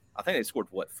enough. I think they scored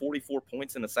 44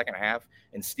 points in the second half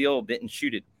and still didn't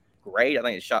shoot it great. I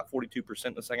think they shot 42%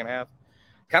 in the second half.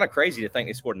 Kind of crazy to think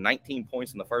they scored 19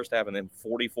 points in the first half and then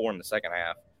 44 in the second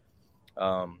half.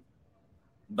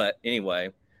 But anyway,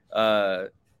 I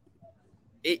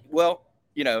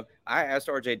asked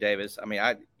RJ Davis. I mean,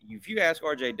 if you ask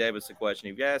RJ Davis a question,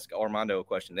 if you ask Armando a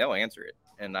question, they'll answer it.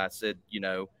 And I said,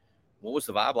 what was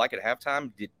the vibe like at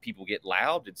halftime? Did people get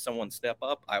loud? Did someone step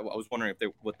up? I was wondering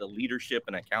what the leadership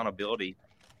and accountability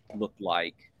looked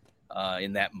like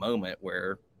in that moment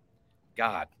where,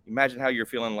 God, imagine how you're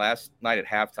feeling last night at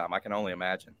halftime. I can only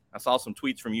imagine. I saw some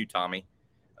tweets from you, Tommy,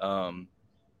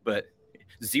 but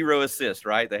 0 assists,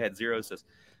 right? They had 0 assists.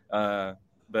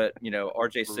 But,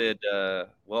 RJ said, a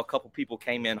couple people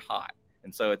came in hot.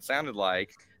 And so it sounded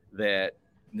like that.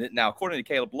 Now, according to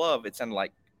Caleb Love, it sounded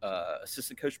like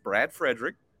assistant coach Brad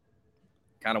Frederick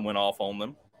kind of went off on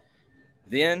them.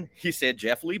 Then he said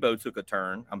Jeff Lebo took a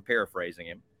turn. I'm paraphrasing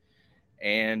him.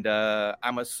 And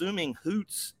I'm assuming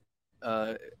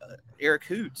Eric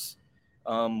Hoots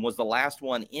was the last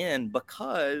one in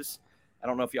because I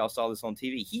don't know if y'all saw this on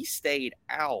TV. He stayed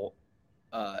out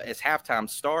as halftime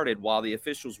started while the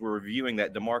officials were reviewing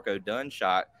that DeMarco Dunn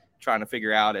shot, trying to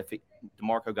figure out if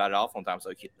DeMarco got it off on time.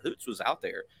 So Hoots was out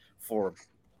there for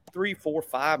 3, 4,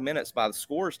 5 minutes by the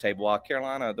scorers table while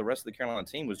the rest of the Carolina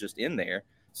team was just in there.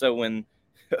 So when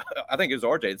I think it was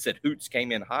RJ that said Hoots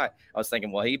came in hot, I was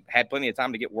thinking, well, he had plenty of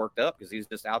time to get worked up because he was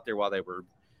just out there while they were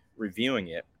reviewing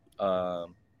it.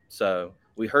 So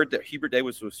we heard that Hubert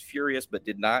Davis was furious but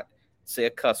did not say a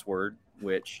cuss word,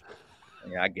 which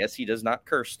I guess he does not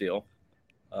curse still.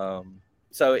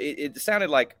 So it sounded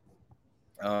like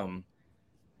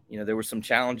there were some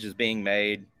challenges being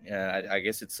made. I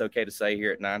guess it's okay to say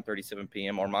here at 9:37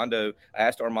 p.m. I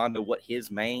asked Armando what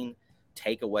his main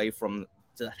takeaway from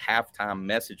the halftime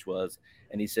message was,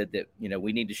 and he said that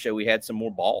we need to show we had some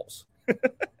more balls,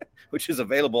 which is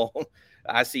available.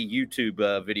 I see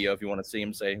YouTube video if you want to see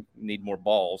him say need more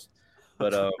balls.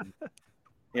 But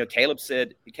Caleb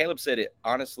said it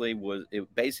honestly was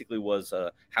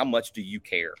how much do you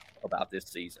care about this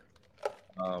season?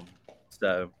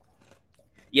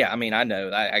 Yeah, I mean, I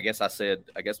know. I guess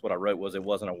what I wrote was it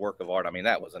wasn't a work of art. I mean,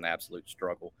 that was an absolute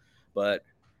struggle. But,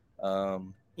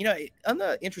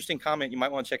 another interesting comment you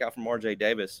might want to check out from RJ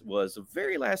Davis was the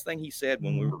very last thing he said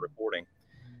when we were recording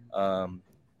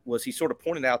was he sort of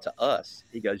pointed out to us.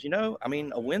 He goes,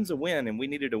 a win's a win, and we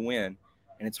needed a win.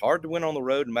 And it's hard to win on the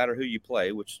road no matter who you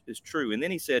play, which is true. And then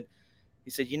he said,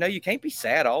 you can't be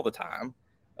sad all the time.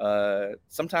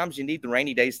 Sometimes you need the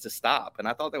rainy days to stop. And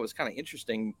I thought that was kind of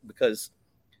interesting because –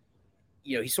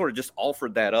 he sort of just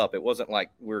offered that up. It wasn't like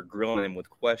we're grilling him with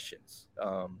questions.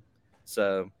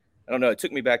 So I don't know. It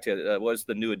took me back to what's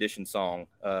the New Edition song?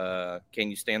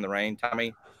 Can You Stand the Rain?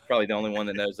 Tommy, probably the only one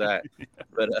that knows that.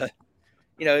 But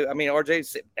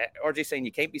RJ saying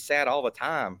you can't be sad all the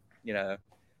time.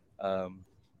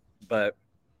 But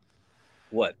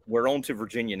what? We're on to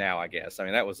Virginia now, I guess. I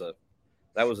mean, that was a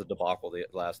debacle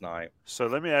last night. So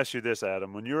let me ask you this,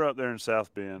 Adam. When you're up there in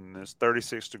South Bend and it's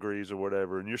 36 degrees or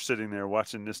whatever, and you're sitting there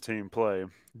watching this team play,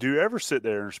 do you ever sit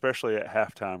there, especially at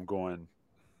halftime, going,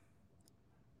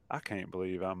 I can't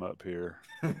believe I'm up here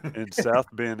in South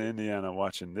Bend, Indiana,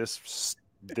 watching this?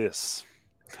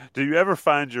 Do you ever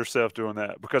find yourself doing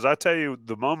that? Because I tell you,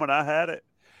 the moment I had it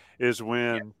is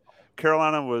when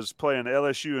Carolina was playing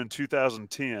LSU in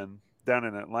 2010 down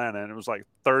in Atlanta, and it was like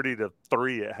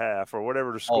 30-3 at half or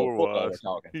whatever the score was.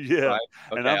 Yeah. Right?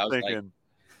 Okay, and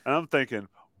I'm thinking,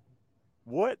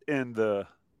 what in the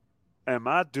am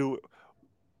I doing?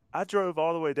 I drove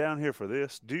all the way down here for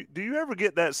this. Do you ever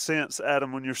get that sense,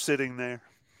 Adam, when you're sitting there?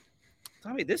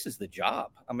 I mean, this is the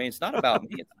job. I mean, it's not about me.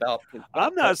 It's about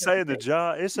I'm not saying the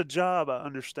job. It's a job, I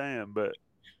understand, but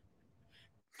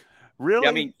really? Yeah,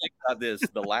 I mean, think about this.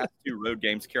 The last 2 road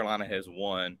games Carolina has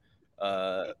won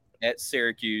at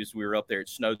Syracuse, we were up there. It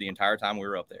snowed the entire time we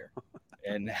were up there.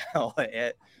 And now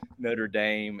at Notre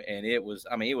Dame, and it was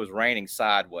raining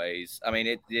sideways. I mean,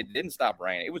 it didn't stop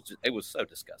raining. It was so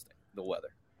disgusting, the weather.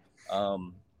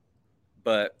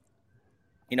 But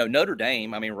Notre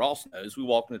Dame, I mean, Ross knows.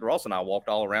 Ross and I walked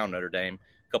all around Notre Dame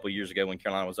a couple of years ago when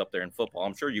Carolina was up there in football.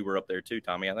 I'm sure you were up there too,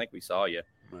 Tommy. I think we saw you.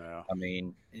 Yeah. I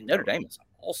mean, Notre Dame is an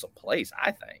awesome place,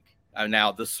 I think.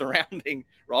 Now the surrounding,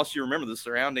 Ross, you remember the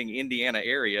surrounding Indiana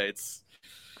area?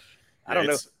 I don't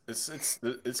know.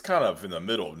 It's kind of in the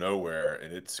middle of nowhere,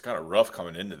 and it's kind of rough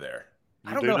coming into there.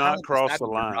 I don't know how to cross the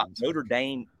line. Notre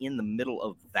Dame in the middle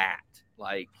of that,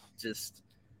 but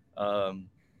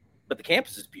the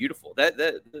campus is beautiful.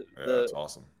 That's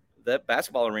awesome. That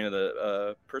basketball arena,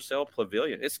 the Purcell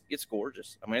Pavilion, it's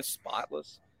gorgeous. I mean, it's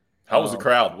spotless. How was the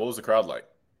crowd? What was the crowd like?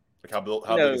 Like how big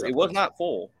is that? It was not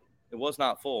full. It was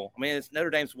not full. I mean, it's Notre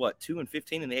Dame's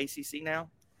 2-15 in the ACC now.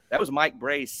 That was Mike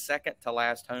Bray's second to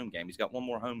last home game. He's got one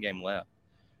more home game left.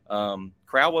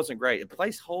 Crowd wasn't great. The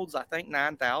place holds, I think,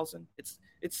 9,000. It's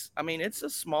a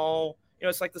small,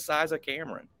 it's like the size of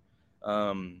Cameron.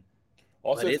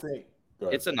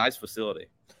 It's a nice facility.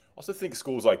 Also think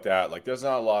schools like that, like there's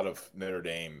not a lot of Notre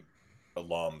Dame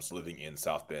alums living in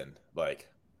South Bend. Like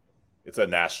it's a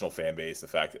national fan base. The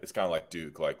fact that it's kind of like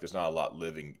Duke, like there's not a lot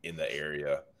living in the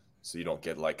area. So you don't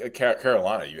get like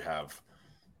Carolina, you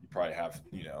probably have,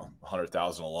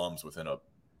 100,000 alums within a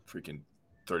freaking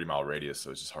 30-mile radius.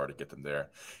 So it's just hard to get them there.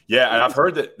 Yeah. And I've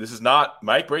heard that this is not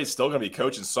Mike Bray's still going to be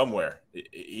coaching somewhere.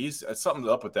 He's something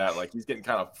up with that. Like he's getting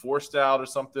kind of forced out or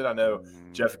something. I know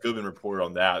Jeff Goodman reported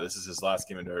on that. This is his last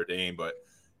game in Notre Dame, but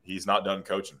he's not done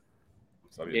coaching.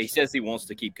 So he says he wants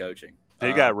to keep coaching.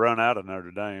 He got run out of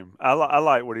Notre Dame. I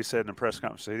like what he said in the press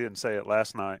conference. He didn't say it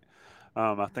last night.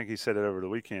 I think he said it over the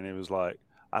weekend. He was like,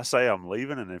 I say I'm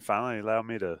leaving, and they finally allowed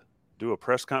me to do a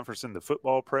press conference in the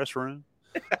football press room.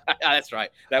 That's right.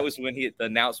 That was when the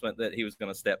announcement that he was going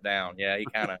to step down. Yeah, he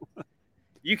kind of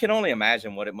 – you can only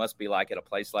imagine what it must be like at a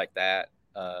place like that.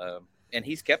 And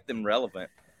he's kept them relevant.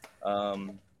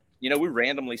 We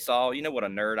randomly saw – what a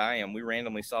nerd I am. We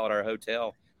randomly saw at our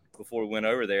hotel before we went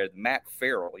over there, Matt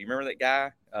Farrell. You remember that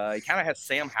guy? He kind of has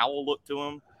Sam Howell look to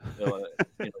him,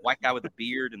 the white guy with the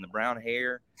beard and the brown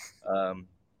hair.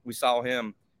 We saw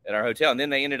him at our hotel, and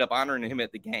then they ended up honoring him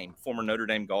at the game, former Notre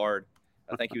Dame guard.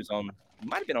 I think he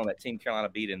might have been on that team Carolina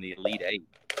beat in the Elite Eight.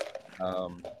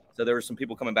 So there were some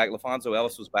people coming back. LaFonso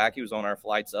Ellis was back. He was on our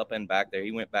flights up and back there.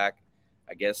 He went back,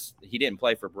 I guess he didn't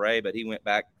play for Bray, but he went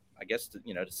back, I guess, to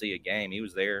see a game. He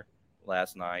was there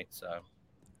last night. So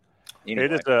anyway.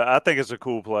 It is. I think it's a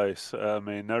cool place. I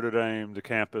mean, Notre Dame, the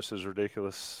campus is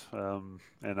ridiculous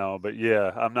and all. But,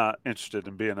 yeah, I'm not interested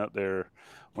in being up there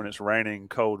when it's raining,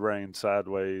 cold rain,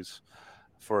 sideways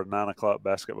for a 9 o'clock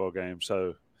basketball game.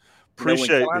 So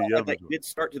appreciate the good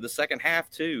start to the second half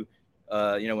too. When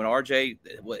RJ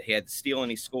he had the steal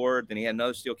and he scored, then he had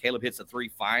another steal. Caleb hits a three.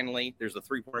 Finally, there's a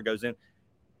 3-pointer goes in.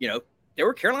 There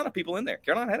were Carolina people in there.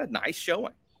 Carolina had a nice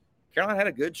showing. Carolina had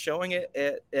a good showing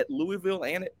at Louisville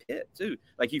and at Pitt too.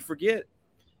 Like you forget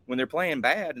when they're playing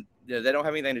bad, they don't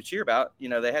have anything to cheer about.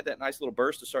 They had that nice little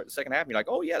burst to start the second half. And you're like,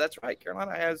 oh yeah, that's right.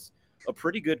 Carolina has a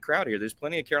pretty good crowd here. There's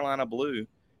plenty of Carolina blue,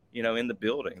 in the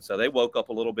building. So they woke up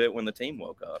a little bit when the team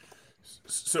woke up.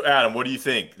 So Adam, what do you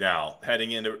think now?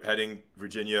 Heading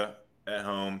Virginia at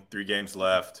home, 3 games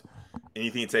left.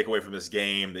 Anything to take away from this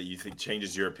game that you think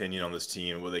changes your opinion on this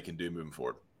team and what they can do moving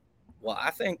forward? Well, I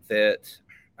think that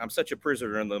I'm such a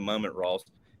prisoner in the moment, Ross.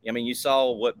 I mean, you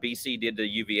saw what BC did to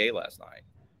UVA last night.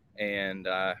 And,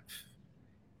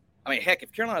 heck,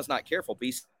 if Carolina's not careful,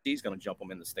 BC's going to jump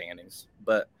them in the standings.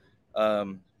 But,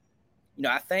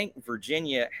 I think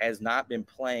Virginia has not been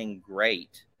playing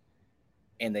great,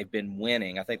 and they've been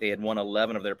winning. I think they had won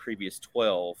 11 of their previous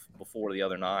 12 before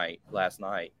last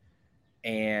night.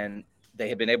 And they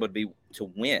have been able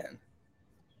to win.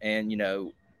 And,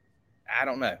 I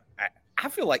don't know. I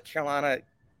feel like Carolina –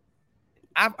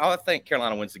 I think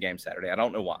Carolina wins the game Saturday. I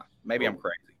don't know why. Maybe I'm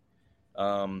crazy.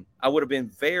 I would have been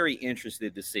very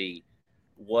interested to see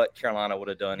what Carolina would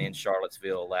have done in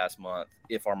Charlottesville last month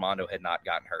if Armando had not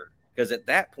gotten hurt. Because at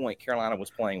that point, Carolina was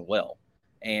playing well,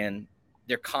 and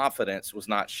their confidence was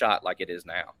not shot like it is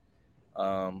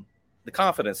now. The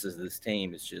confidence of this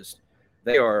team is just –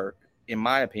 they are, in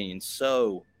my opinion,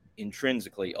 so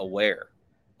intrinsically aware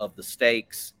of the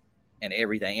stakes and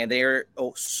everything. And they're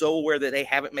so aware that they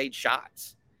haven't made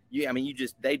shots.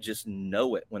 They just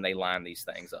know it when they line these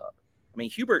things up. I mean,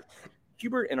 Hubert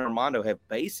and Armando have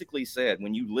basically said,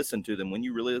 when you listen to them, when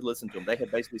you really listen to them, they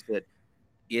have basically said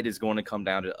it is going to come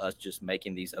down to us just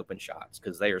making these open shots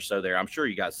because they are so there. I'm sure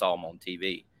you guys saw them on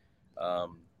TV.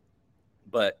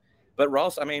 But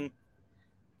Ross, I mean,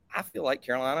 I feel like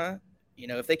Carolina,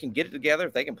 if they can get it together,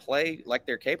 if they can play like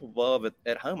they're capable of it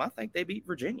at home, I think they beat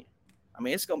Virginia. I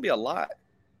mean, it's going to be a lot.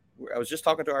 I was just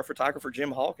talking to our photographer,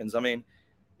 Jim Hawkins. I mean,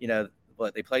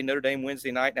 but they play Notre Dame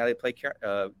Wednesday night. Now they play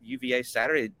UVA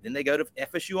Saturday. Then they go to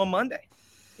FSU on Monday.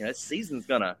 This season's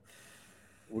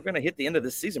we're going to hit the end of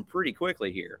this season pretty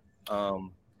quickly here.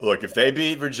 Look, if they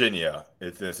beat Virginia,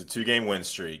 it's a 2-game win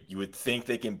streak. You would think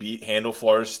they can handle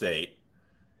Florida State.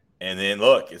 And then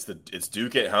look, it's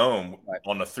Duke at home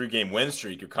on a 3-game win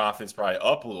streak. Your confidence probably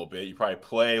up a little bit. You probably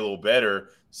play a little better.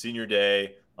 Senior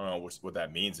day. I don't know what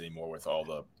that means anymore with all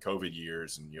the COVID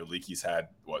years, and Leakey's had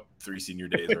 3 senior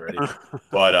days already.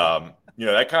 But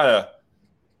that kind of,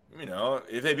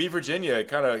 if they beat Virginia, it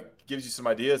kind of gives you some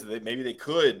ideas that maybe they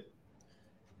could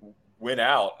win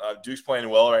out. Duke's playing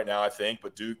well right now, I think,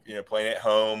 but Duke, playing at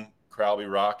home, crowd will be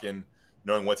rocking,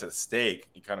 knowing what's at stake,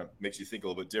 it kind of makes you think a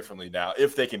little bit differently now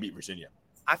if they can beat Virginia.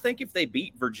 I think if they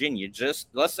beat Virginia,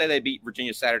 let's say they beat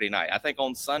Virginia Saturday night, I think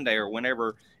on Sunday or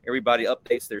whenever everybody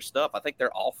updates their stuff, I think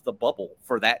they're off the bubble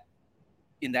for that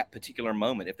in that particular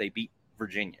moment if they beat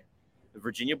Virginia.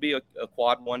 Virginia will be a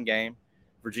quad 1 game.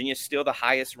 Virginia's still the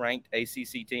highest ranked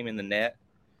ACC team in the net.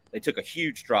 They took a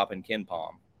huge drop in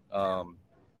KenPom.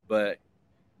 But,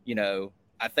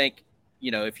 I think,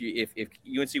 if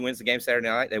UNC wins the game Saturday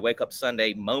night, they wake up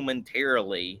Sunday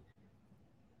momentarily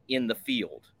in the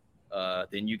field.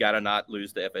 Then you got to not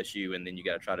lose to FSU, and then you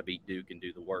got to try to beat Duke and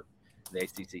do the work in the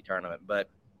ACC tournament. But,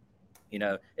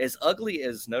 as ugly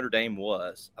as Notre Dame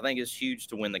was, I think it's huge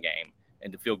to win the game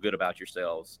and to feel good about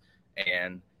yourselves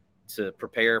and to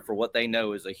prepare for what they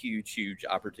know is a huge, huge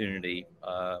opportunity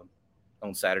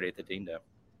on Saturday at the Team Dome.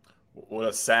 What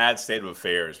a sad state of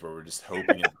affairs where we're just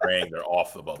hoping and praying they're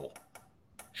off the bubble.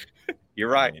 You're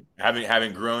right. I mean,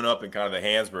 having grown up in kind of the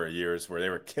Hansborough years where they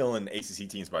were killing ACC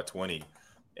teams by 20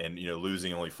 and,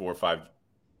 losing only 4 or 5,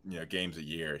 games a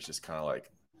year, it's just kind of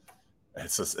like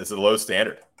it's a low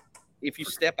standard. If you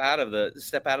step out of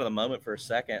the moment for a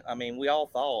second, I mean, we all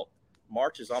thought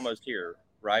March is almost here,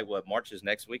 right? March is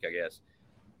next week, I guess.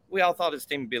 We all thought this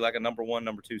team would be like a number 1,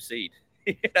 number 2 seed.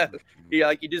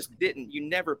 Like you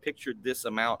never pictured this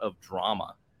amount of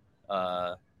drama,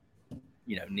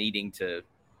 needing to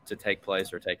take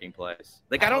place or taking place.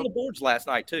 They got on the boards last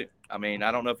night too. I mean,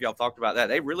 I don't know if y'all talked about that.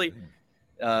 They really,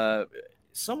 one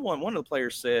of the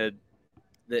players said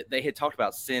that they had talked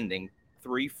about sending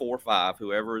 3, 4, 5,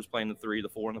 whoever is playing the 3, the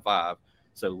 4, and the 5.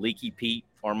 So Leaky, Pete,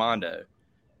 Armando,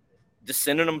 just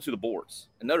sending them to the boards.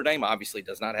 And Notre Dame obviously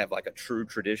does not have like a true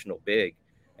traditional big.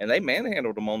 And they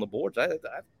manhandled them on the boards. I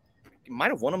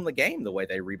might have won them the game the way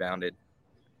they rebounded.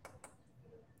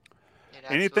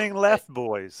 Anything left,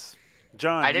 boys?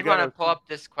 John, I did want to pull up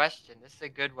this question. This is a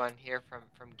good one here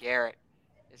from Garrett.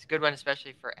 It's a good one,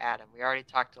 especially for Adam. We already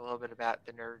talked a little bit about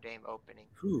the Notre Dame opening.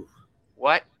 Whew.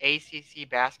 What ACC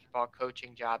basketball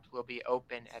coaching jobs will be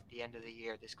open at the end of the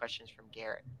year? This question is from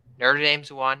Garrett. Notre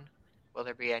Dame's one. Will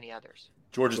there be any others?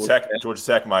 Georgia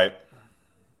Tech might.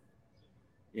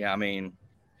 Yeah, I mean,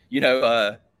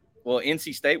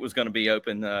 NC State was going to be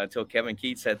open until Kevin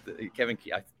Keatts had Kelvin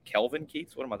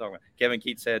Keatts. What am I talking about? Kevin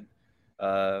Keatts had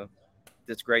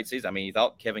this great season. I mean, he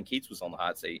thought Kevin Keatts was on the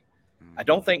hot seat. I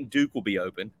don't think Duke will be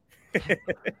open.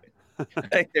 I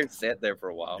think they're set there for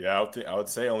a while. Yeah, I would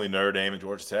say only Notre Dame and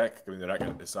Georgia Tech. I mean, they're not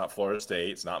going. It's not Florida State.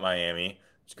 It's not Miami.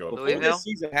 Just go. Before this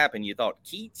season happened, you thought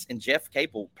Keatts and Jeff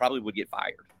Capel probably would get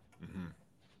fired,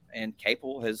 and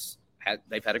Capel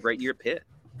they've had a great year at Pitt.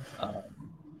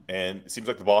 And it seems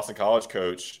like the Boston College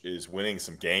coach is winning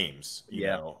some games.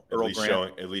 At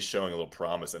least showing a little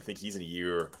promise. I think he's in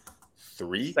year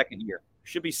 3. Second year.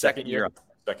 Should be second year.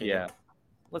 Second year.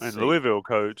 And Louisville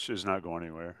coach is not going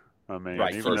anywhere. I mean,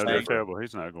 even though they're terrible,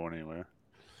 he's not going anywhere.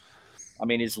 I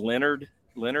mean, is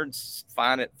Leonard's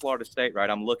fine at Florida State, right?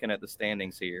 I'm looking at the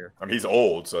standings here. I mean, he's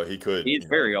old, so he could. He's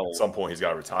very old. At some point, he's got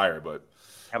to retire. But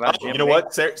how about you know what?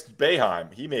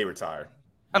 Boeheim, he may retire.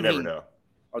 You never know.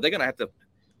 Are they going to have to?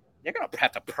 They're going to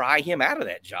have to pry him out of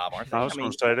that job, aren't they? I was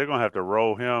going to say they're going to have to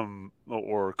roll him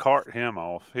or cart him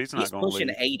off. He's not going to leave.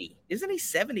 He's pushing 80. Isn't he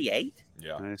 78?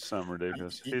 Yeah. He's something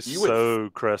ridiculous. He's so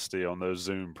crusty on those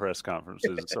Zoom press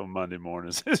conferences on Monday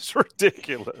mornings. It's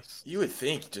ridiculous. You would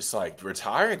think just like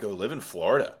retire and go live in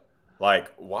Florida.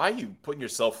 Like, why are you putting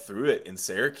yourself through it in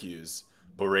Syracuse,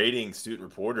 berating student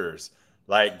reporters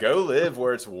Like, go live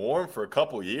where it's warm for a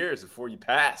couple years before you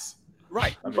pass.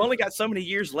 Right. You've only got so many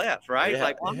years left, right?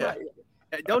 Yeah,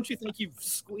 don't you think you've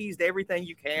squeezed everything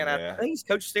you can out? I think he's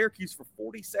coached Syracuse for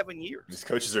 47 years. These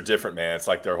coaches are different, man. It's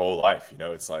like their whole life.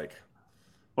 It's like.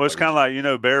 Well, it's kind of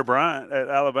like, Bear Bryant at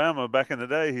Alabama back in the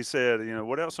day. He said,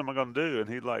 what else am I going to do? And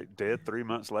he dead 3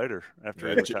 months later after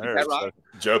he retired. Right? So.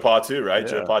 Joe Pa too, right? Yeah.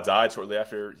 Joe Pa died shortly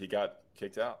after he got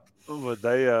kicked out. But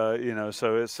they,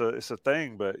 so it's a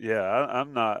thing. But yeah,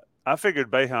 I'm not. I figured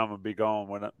Boeheim would be gone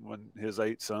when his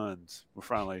 8 sons were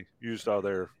finally used all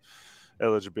their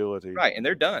eligibility. Right, and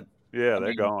they're done. Yeah,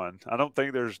 they're gone. I don't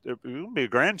think there's going to be a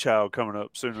grandchild coming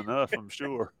up soon enough. I'm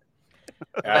sure.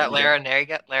 That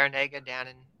Larinaga down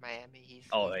in Miami. He's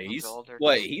older.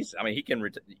 Well, he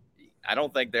can. I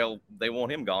don't think they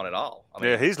want him gone at all.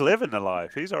 He's living the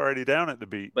life. He's already down at the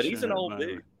beach. But he's an old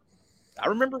dude. I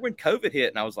remember when COVID hit,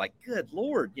 and I was like, "Good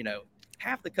Lord,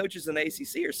 half the coaches in the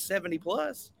ACC are 70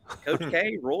 plus. Coach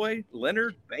K, Roy,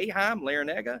 Leonard, Boeheim,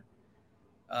 Larinaga.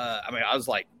 I was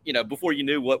like, before you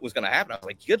knew what was going to happen, I was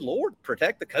like, "Good Lord,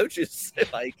 protect the coaches!"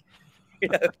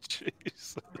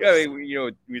 Jeez.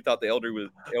 We thought the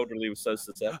elderly was so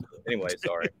susceptible. Anyway,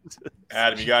 sorry.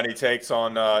 Adam, you got any takes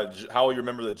on how you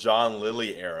remember the John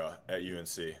Lilly era at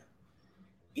UNC?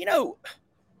 I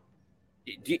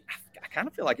kind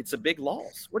of feel like it's a big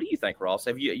loss. What do you think, Ross?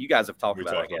 You guys have talked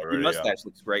about it? Your mustache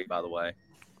looks great, by the way.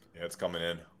 Yeah, it's coming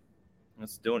in.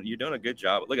 You're doing a good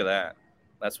job. Look at that.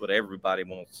 That's what everybody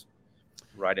wants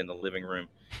right in the living room.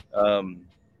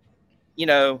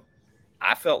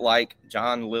 I felt like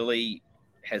John Lilly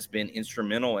has been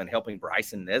instrumental in helping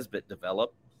Bryson Nesbitt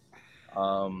develop.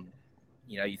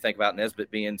 You think about Nesbitt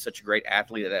being such a great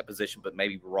athlete at that position, but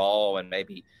maybe raw and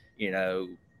maybe,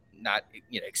 not,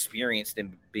 experienced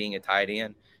in being a tight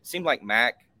end. Seemed like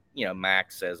Mac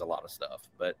says a lot of stuff,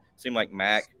 but seemed like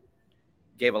Mac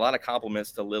gave a lot of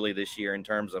compliments to Lilly this year in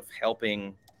terms of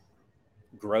helping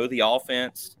grow the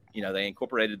offense. They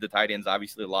incorporated the tight ends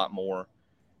obviously a lot more.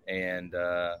 And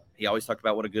he always talked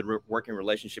about what a good working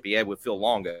relationship he had with Phil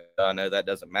Longo. I know that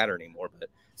doesn't matter anymore, but it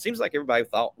seems like everybody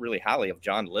thought really highly of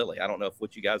John Lilly. I don't know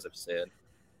what you guys have said.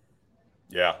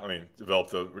 Yeah,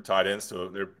 developed the tight ends, so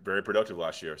they're very productive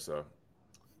last year. So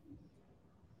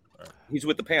he's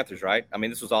with the Panthers, right?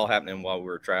 this was all happening while we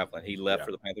were traveling. He left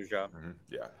for the Panthers job. Mm-hmm.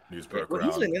 Yeah, news broke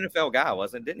around. He's an NFL guy,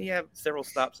 wasn't? Didn't he have several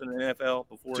stops in the NFL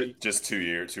before? Just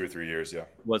 2 or 3 years, yeah.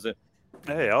 Was it?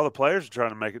 Hey, all the players are trying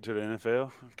to make it to the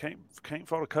NFL. Can't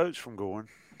fault a coach from going.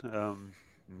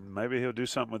 Maybe he'll do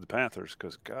something with the Panthers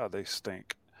because, God, they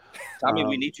stink. Tommy,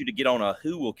 we need you to get on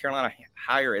who will Carolina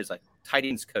hire as a tight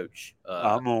ends coach?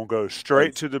 I'm going to go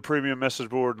straight to the premium message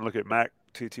board and look at Mac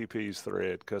TTP's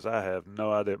thread because I have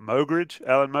no idea.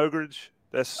 Alan Mogridge.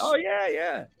 Oh,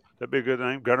 yeah. That'd be a good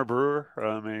name. Gunnar Brewer.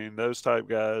 Those type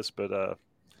guys. But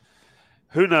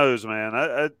who knows,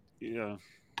 man?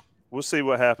 We'll see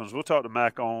what happens. We'll talk to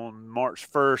Mac on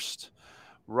March 1st.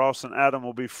 Ross and Adam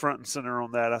will be front and center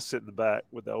on that. I sit in the back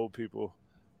with the old people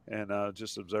and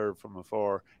just observe from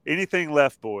afar. Anything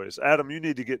left, boys? Adam, you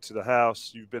need to get to the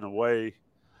house. You've been away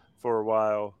for a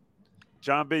while.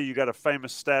 John B., you got a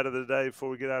famous stat of the day before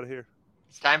we get out of here?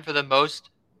 It's time for the most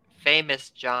famous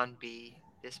John B.,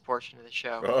 this portion of the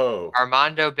show. Oh.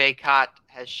 Armando Bacot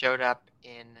has showed up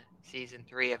in Season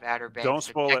 3 of Outer Banks. Don't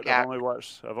spoil it.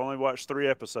 I've only watched 3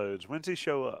 episodes. When's he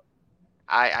show up?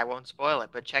 I won't spoil it,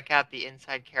 but check out the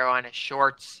Inside Carolina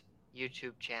Shorts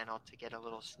YouTube channel to get a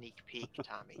little sneak peek,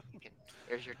 Tommy.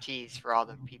 There's your tease for all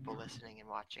the people listening and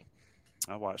watching.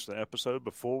 I watched the episode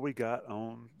before we got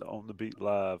on the Beat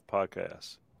Live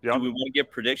podcast. Do we want to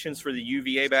give predictions for the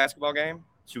UVA basketball game?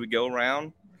 Should we go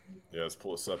around? Yeah, let's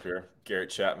pull this up here. Garrett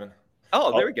Chapman.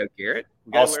 Oh, there we go, Garrett.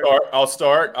 I'll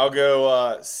start. I'll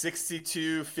go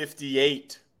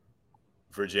 62-58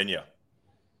 Virginia.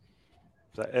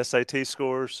 The SAT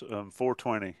scores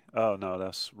 420. Oh no,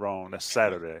 that's wrong. That's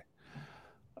Saturday.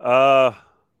 Carolina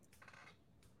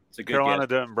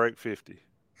doesn't break 50.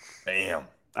 Damn.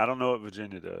 I don't know what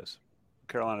Virginia does.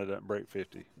 Carolina doesn't break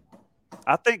 50.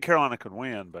 I think Carolina could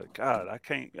win, but God, I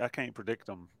can't predict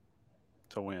them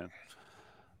to win.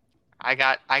 I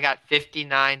got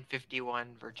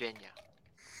 59-51 Virginia.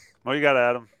 Well, you got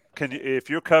Adam. Can you, if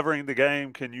you're covering the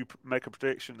game, can you make a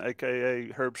prediction, aka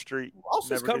Herb Street?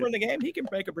 Also covering the game, he can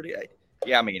make a prediction.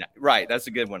 Yeah, right. That's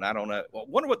a good one. I don't know. Well,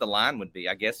 wonder what the line would be.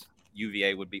 I guess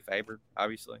UVA would be favored,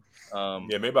 obviously.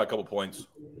 Maybe by a couple points.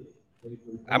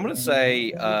 I'm gonna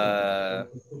say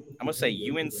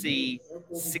UNC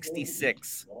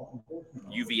 66,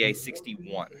 UVA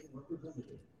 61.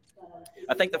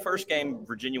 I think the first game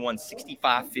Virginia won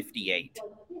 65-58.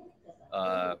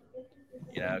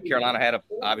 Carolina had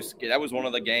obviously that was one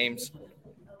of the games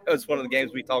That was one of the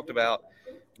games we talked about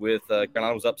with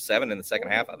Carolina was up 7 in the second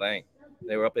half, I think.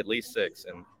 They were up at least 6,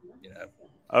 and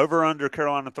Over under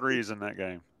Carolina threes in that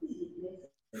game.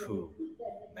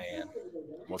 Man,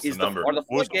 What's the number? Are the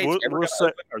floodgates ever going to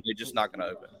open, or are they just not going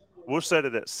to open? We'll set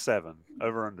it at 7.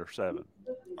 Over under 7.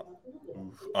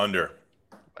 Under.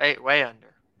 Way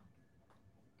under.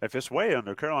 If it's way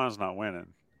under, Carolina's not winning.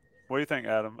 What do you think,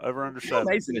 Adam? Over under 7. How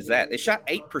amazing is that? They shot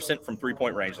 8% from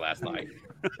 3-point range last night.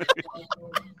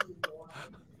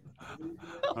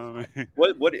 I mean,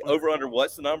 what over under?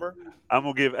 What's the number? I'm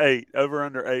gonna give 8. Over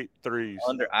under 8 threes.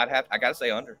 Under. I gotta say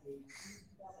under.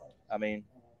 I mean,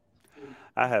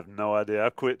 I have no idea. I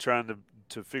quit trying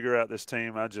to figure out this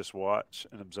team. I just watch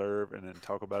and observe and then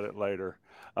talk about it later.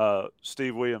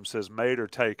 Steve Williams says made or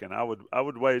taken. I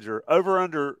would wager over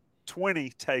under 20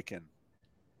 taken.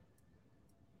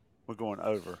 We're going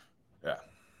over. Yeah.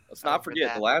 Let's not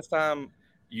forget the last time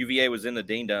UVA was in the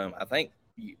Dean Dome. I think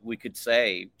we could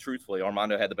say truthfully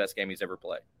Armando had the best game he's ever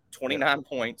played. 29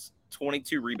 points,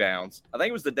 22 rebounds. I think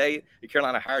it was the day that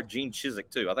Carolina hired Gene Chizik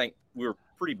too. I think we were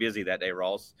pretty busy that day,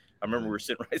 Ross. I remember we were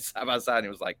sitting right side by side, and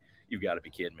it was like, "You've got to be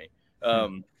kidding me."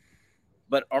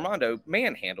 But Armando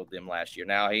manhandled them last year.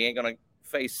 Now he ain't going to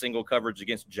face single coverage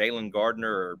against Jalen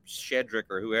Gardner or Shedrick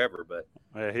or whoever, but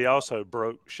he also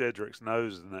broke Shedrick's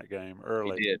nose in that game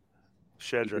early. He did.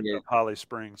 Shedrick of Holly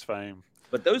Springs fame.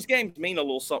 But those games mean a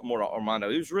little something more to Armando.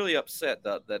 He was really upset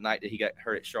the night that he got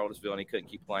hurt at Charlottesville and he couldn't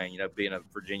keep playing, being a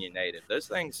Virginia native. Those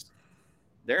things,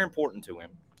 they're important to him.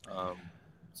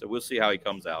 So we'll see how he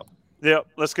comes out. Yep,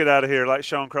 let's get out of here. Like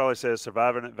Sean Crawley says,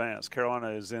 survive and advance.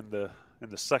 Carolina is in the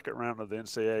second round of the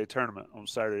NCAA tournament on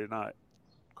Saturday night,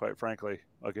 quite frankly,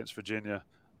 against Virginia.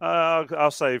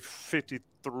 I'll say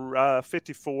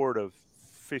 54 to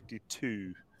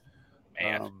 52.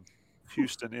 Man.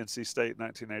 Houston, NC State,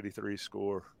 1983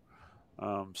 score.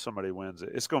 Somebody wins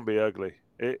it. It's going to be ugly.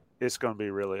 It's going to be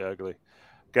really ugly.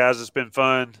 Guys, it's been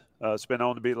fun. It's been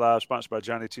On the Beat Live, sponsored by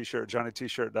Johnny T-Shirt,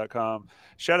 johnnytshirt.com.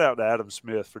 Shout out to Adam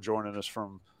Smith for joining us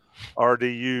from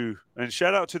RDU. And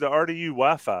shout out to the RDU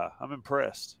Wi-Fi. I'm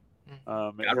impressed.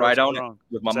 Got right on it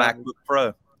with my MacBook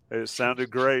Pro. It sounded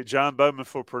great. John Bowman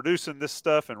for producing this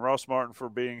stuff and Ross Martin for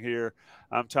being here.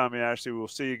 I'm Tommy Ashley. We'll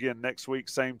see you again next week,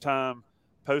 same time.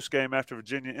 Post-game after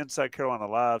Virginia, Inside Carolina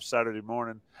Live, Saturday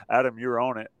morning. Adam, you're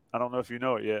on it. I don't know if you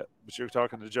know it yet, but you're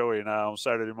talking to Joey and I on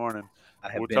Saturday morning.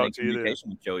 I have been in communication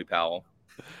with Joey Powell.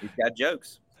 He's got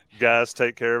jokes. Guys,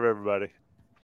 take care of everybody.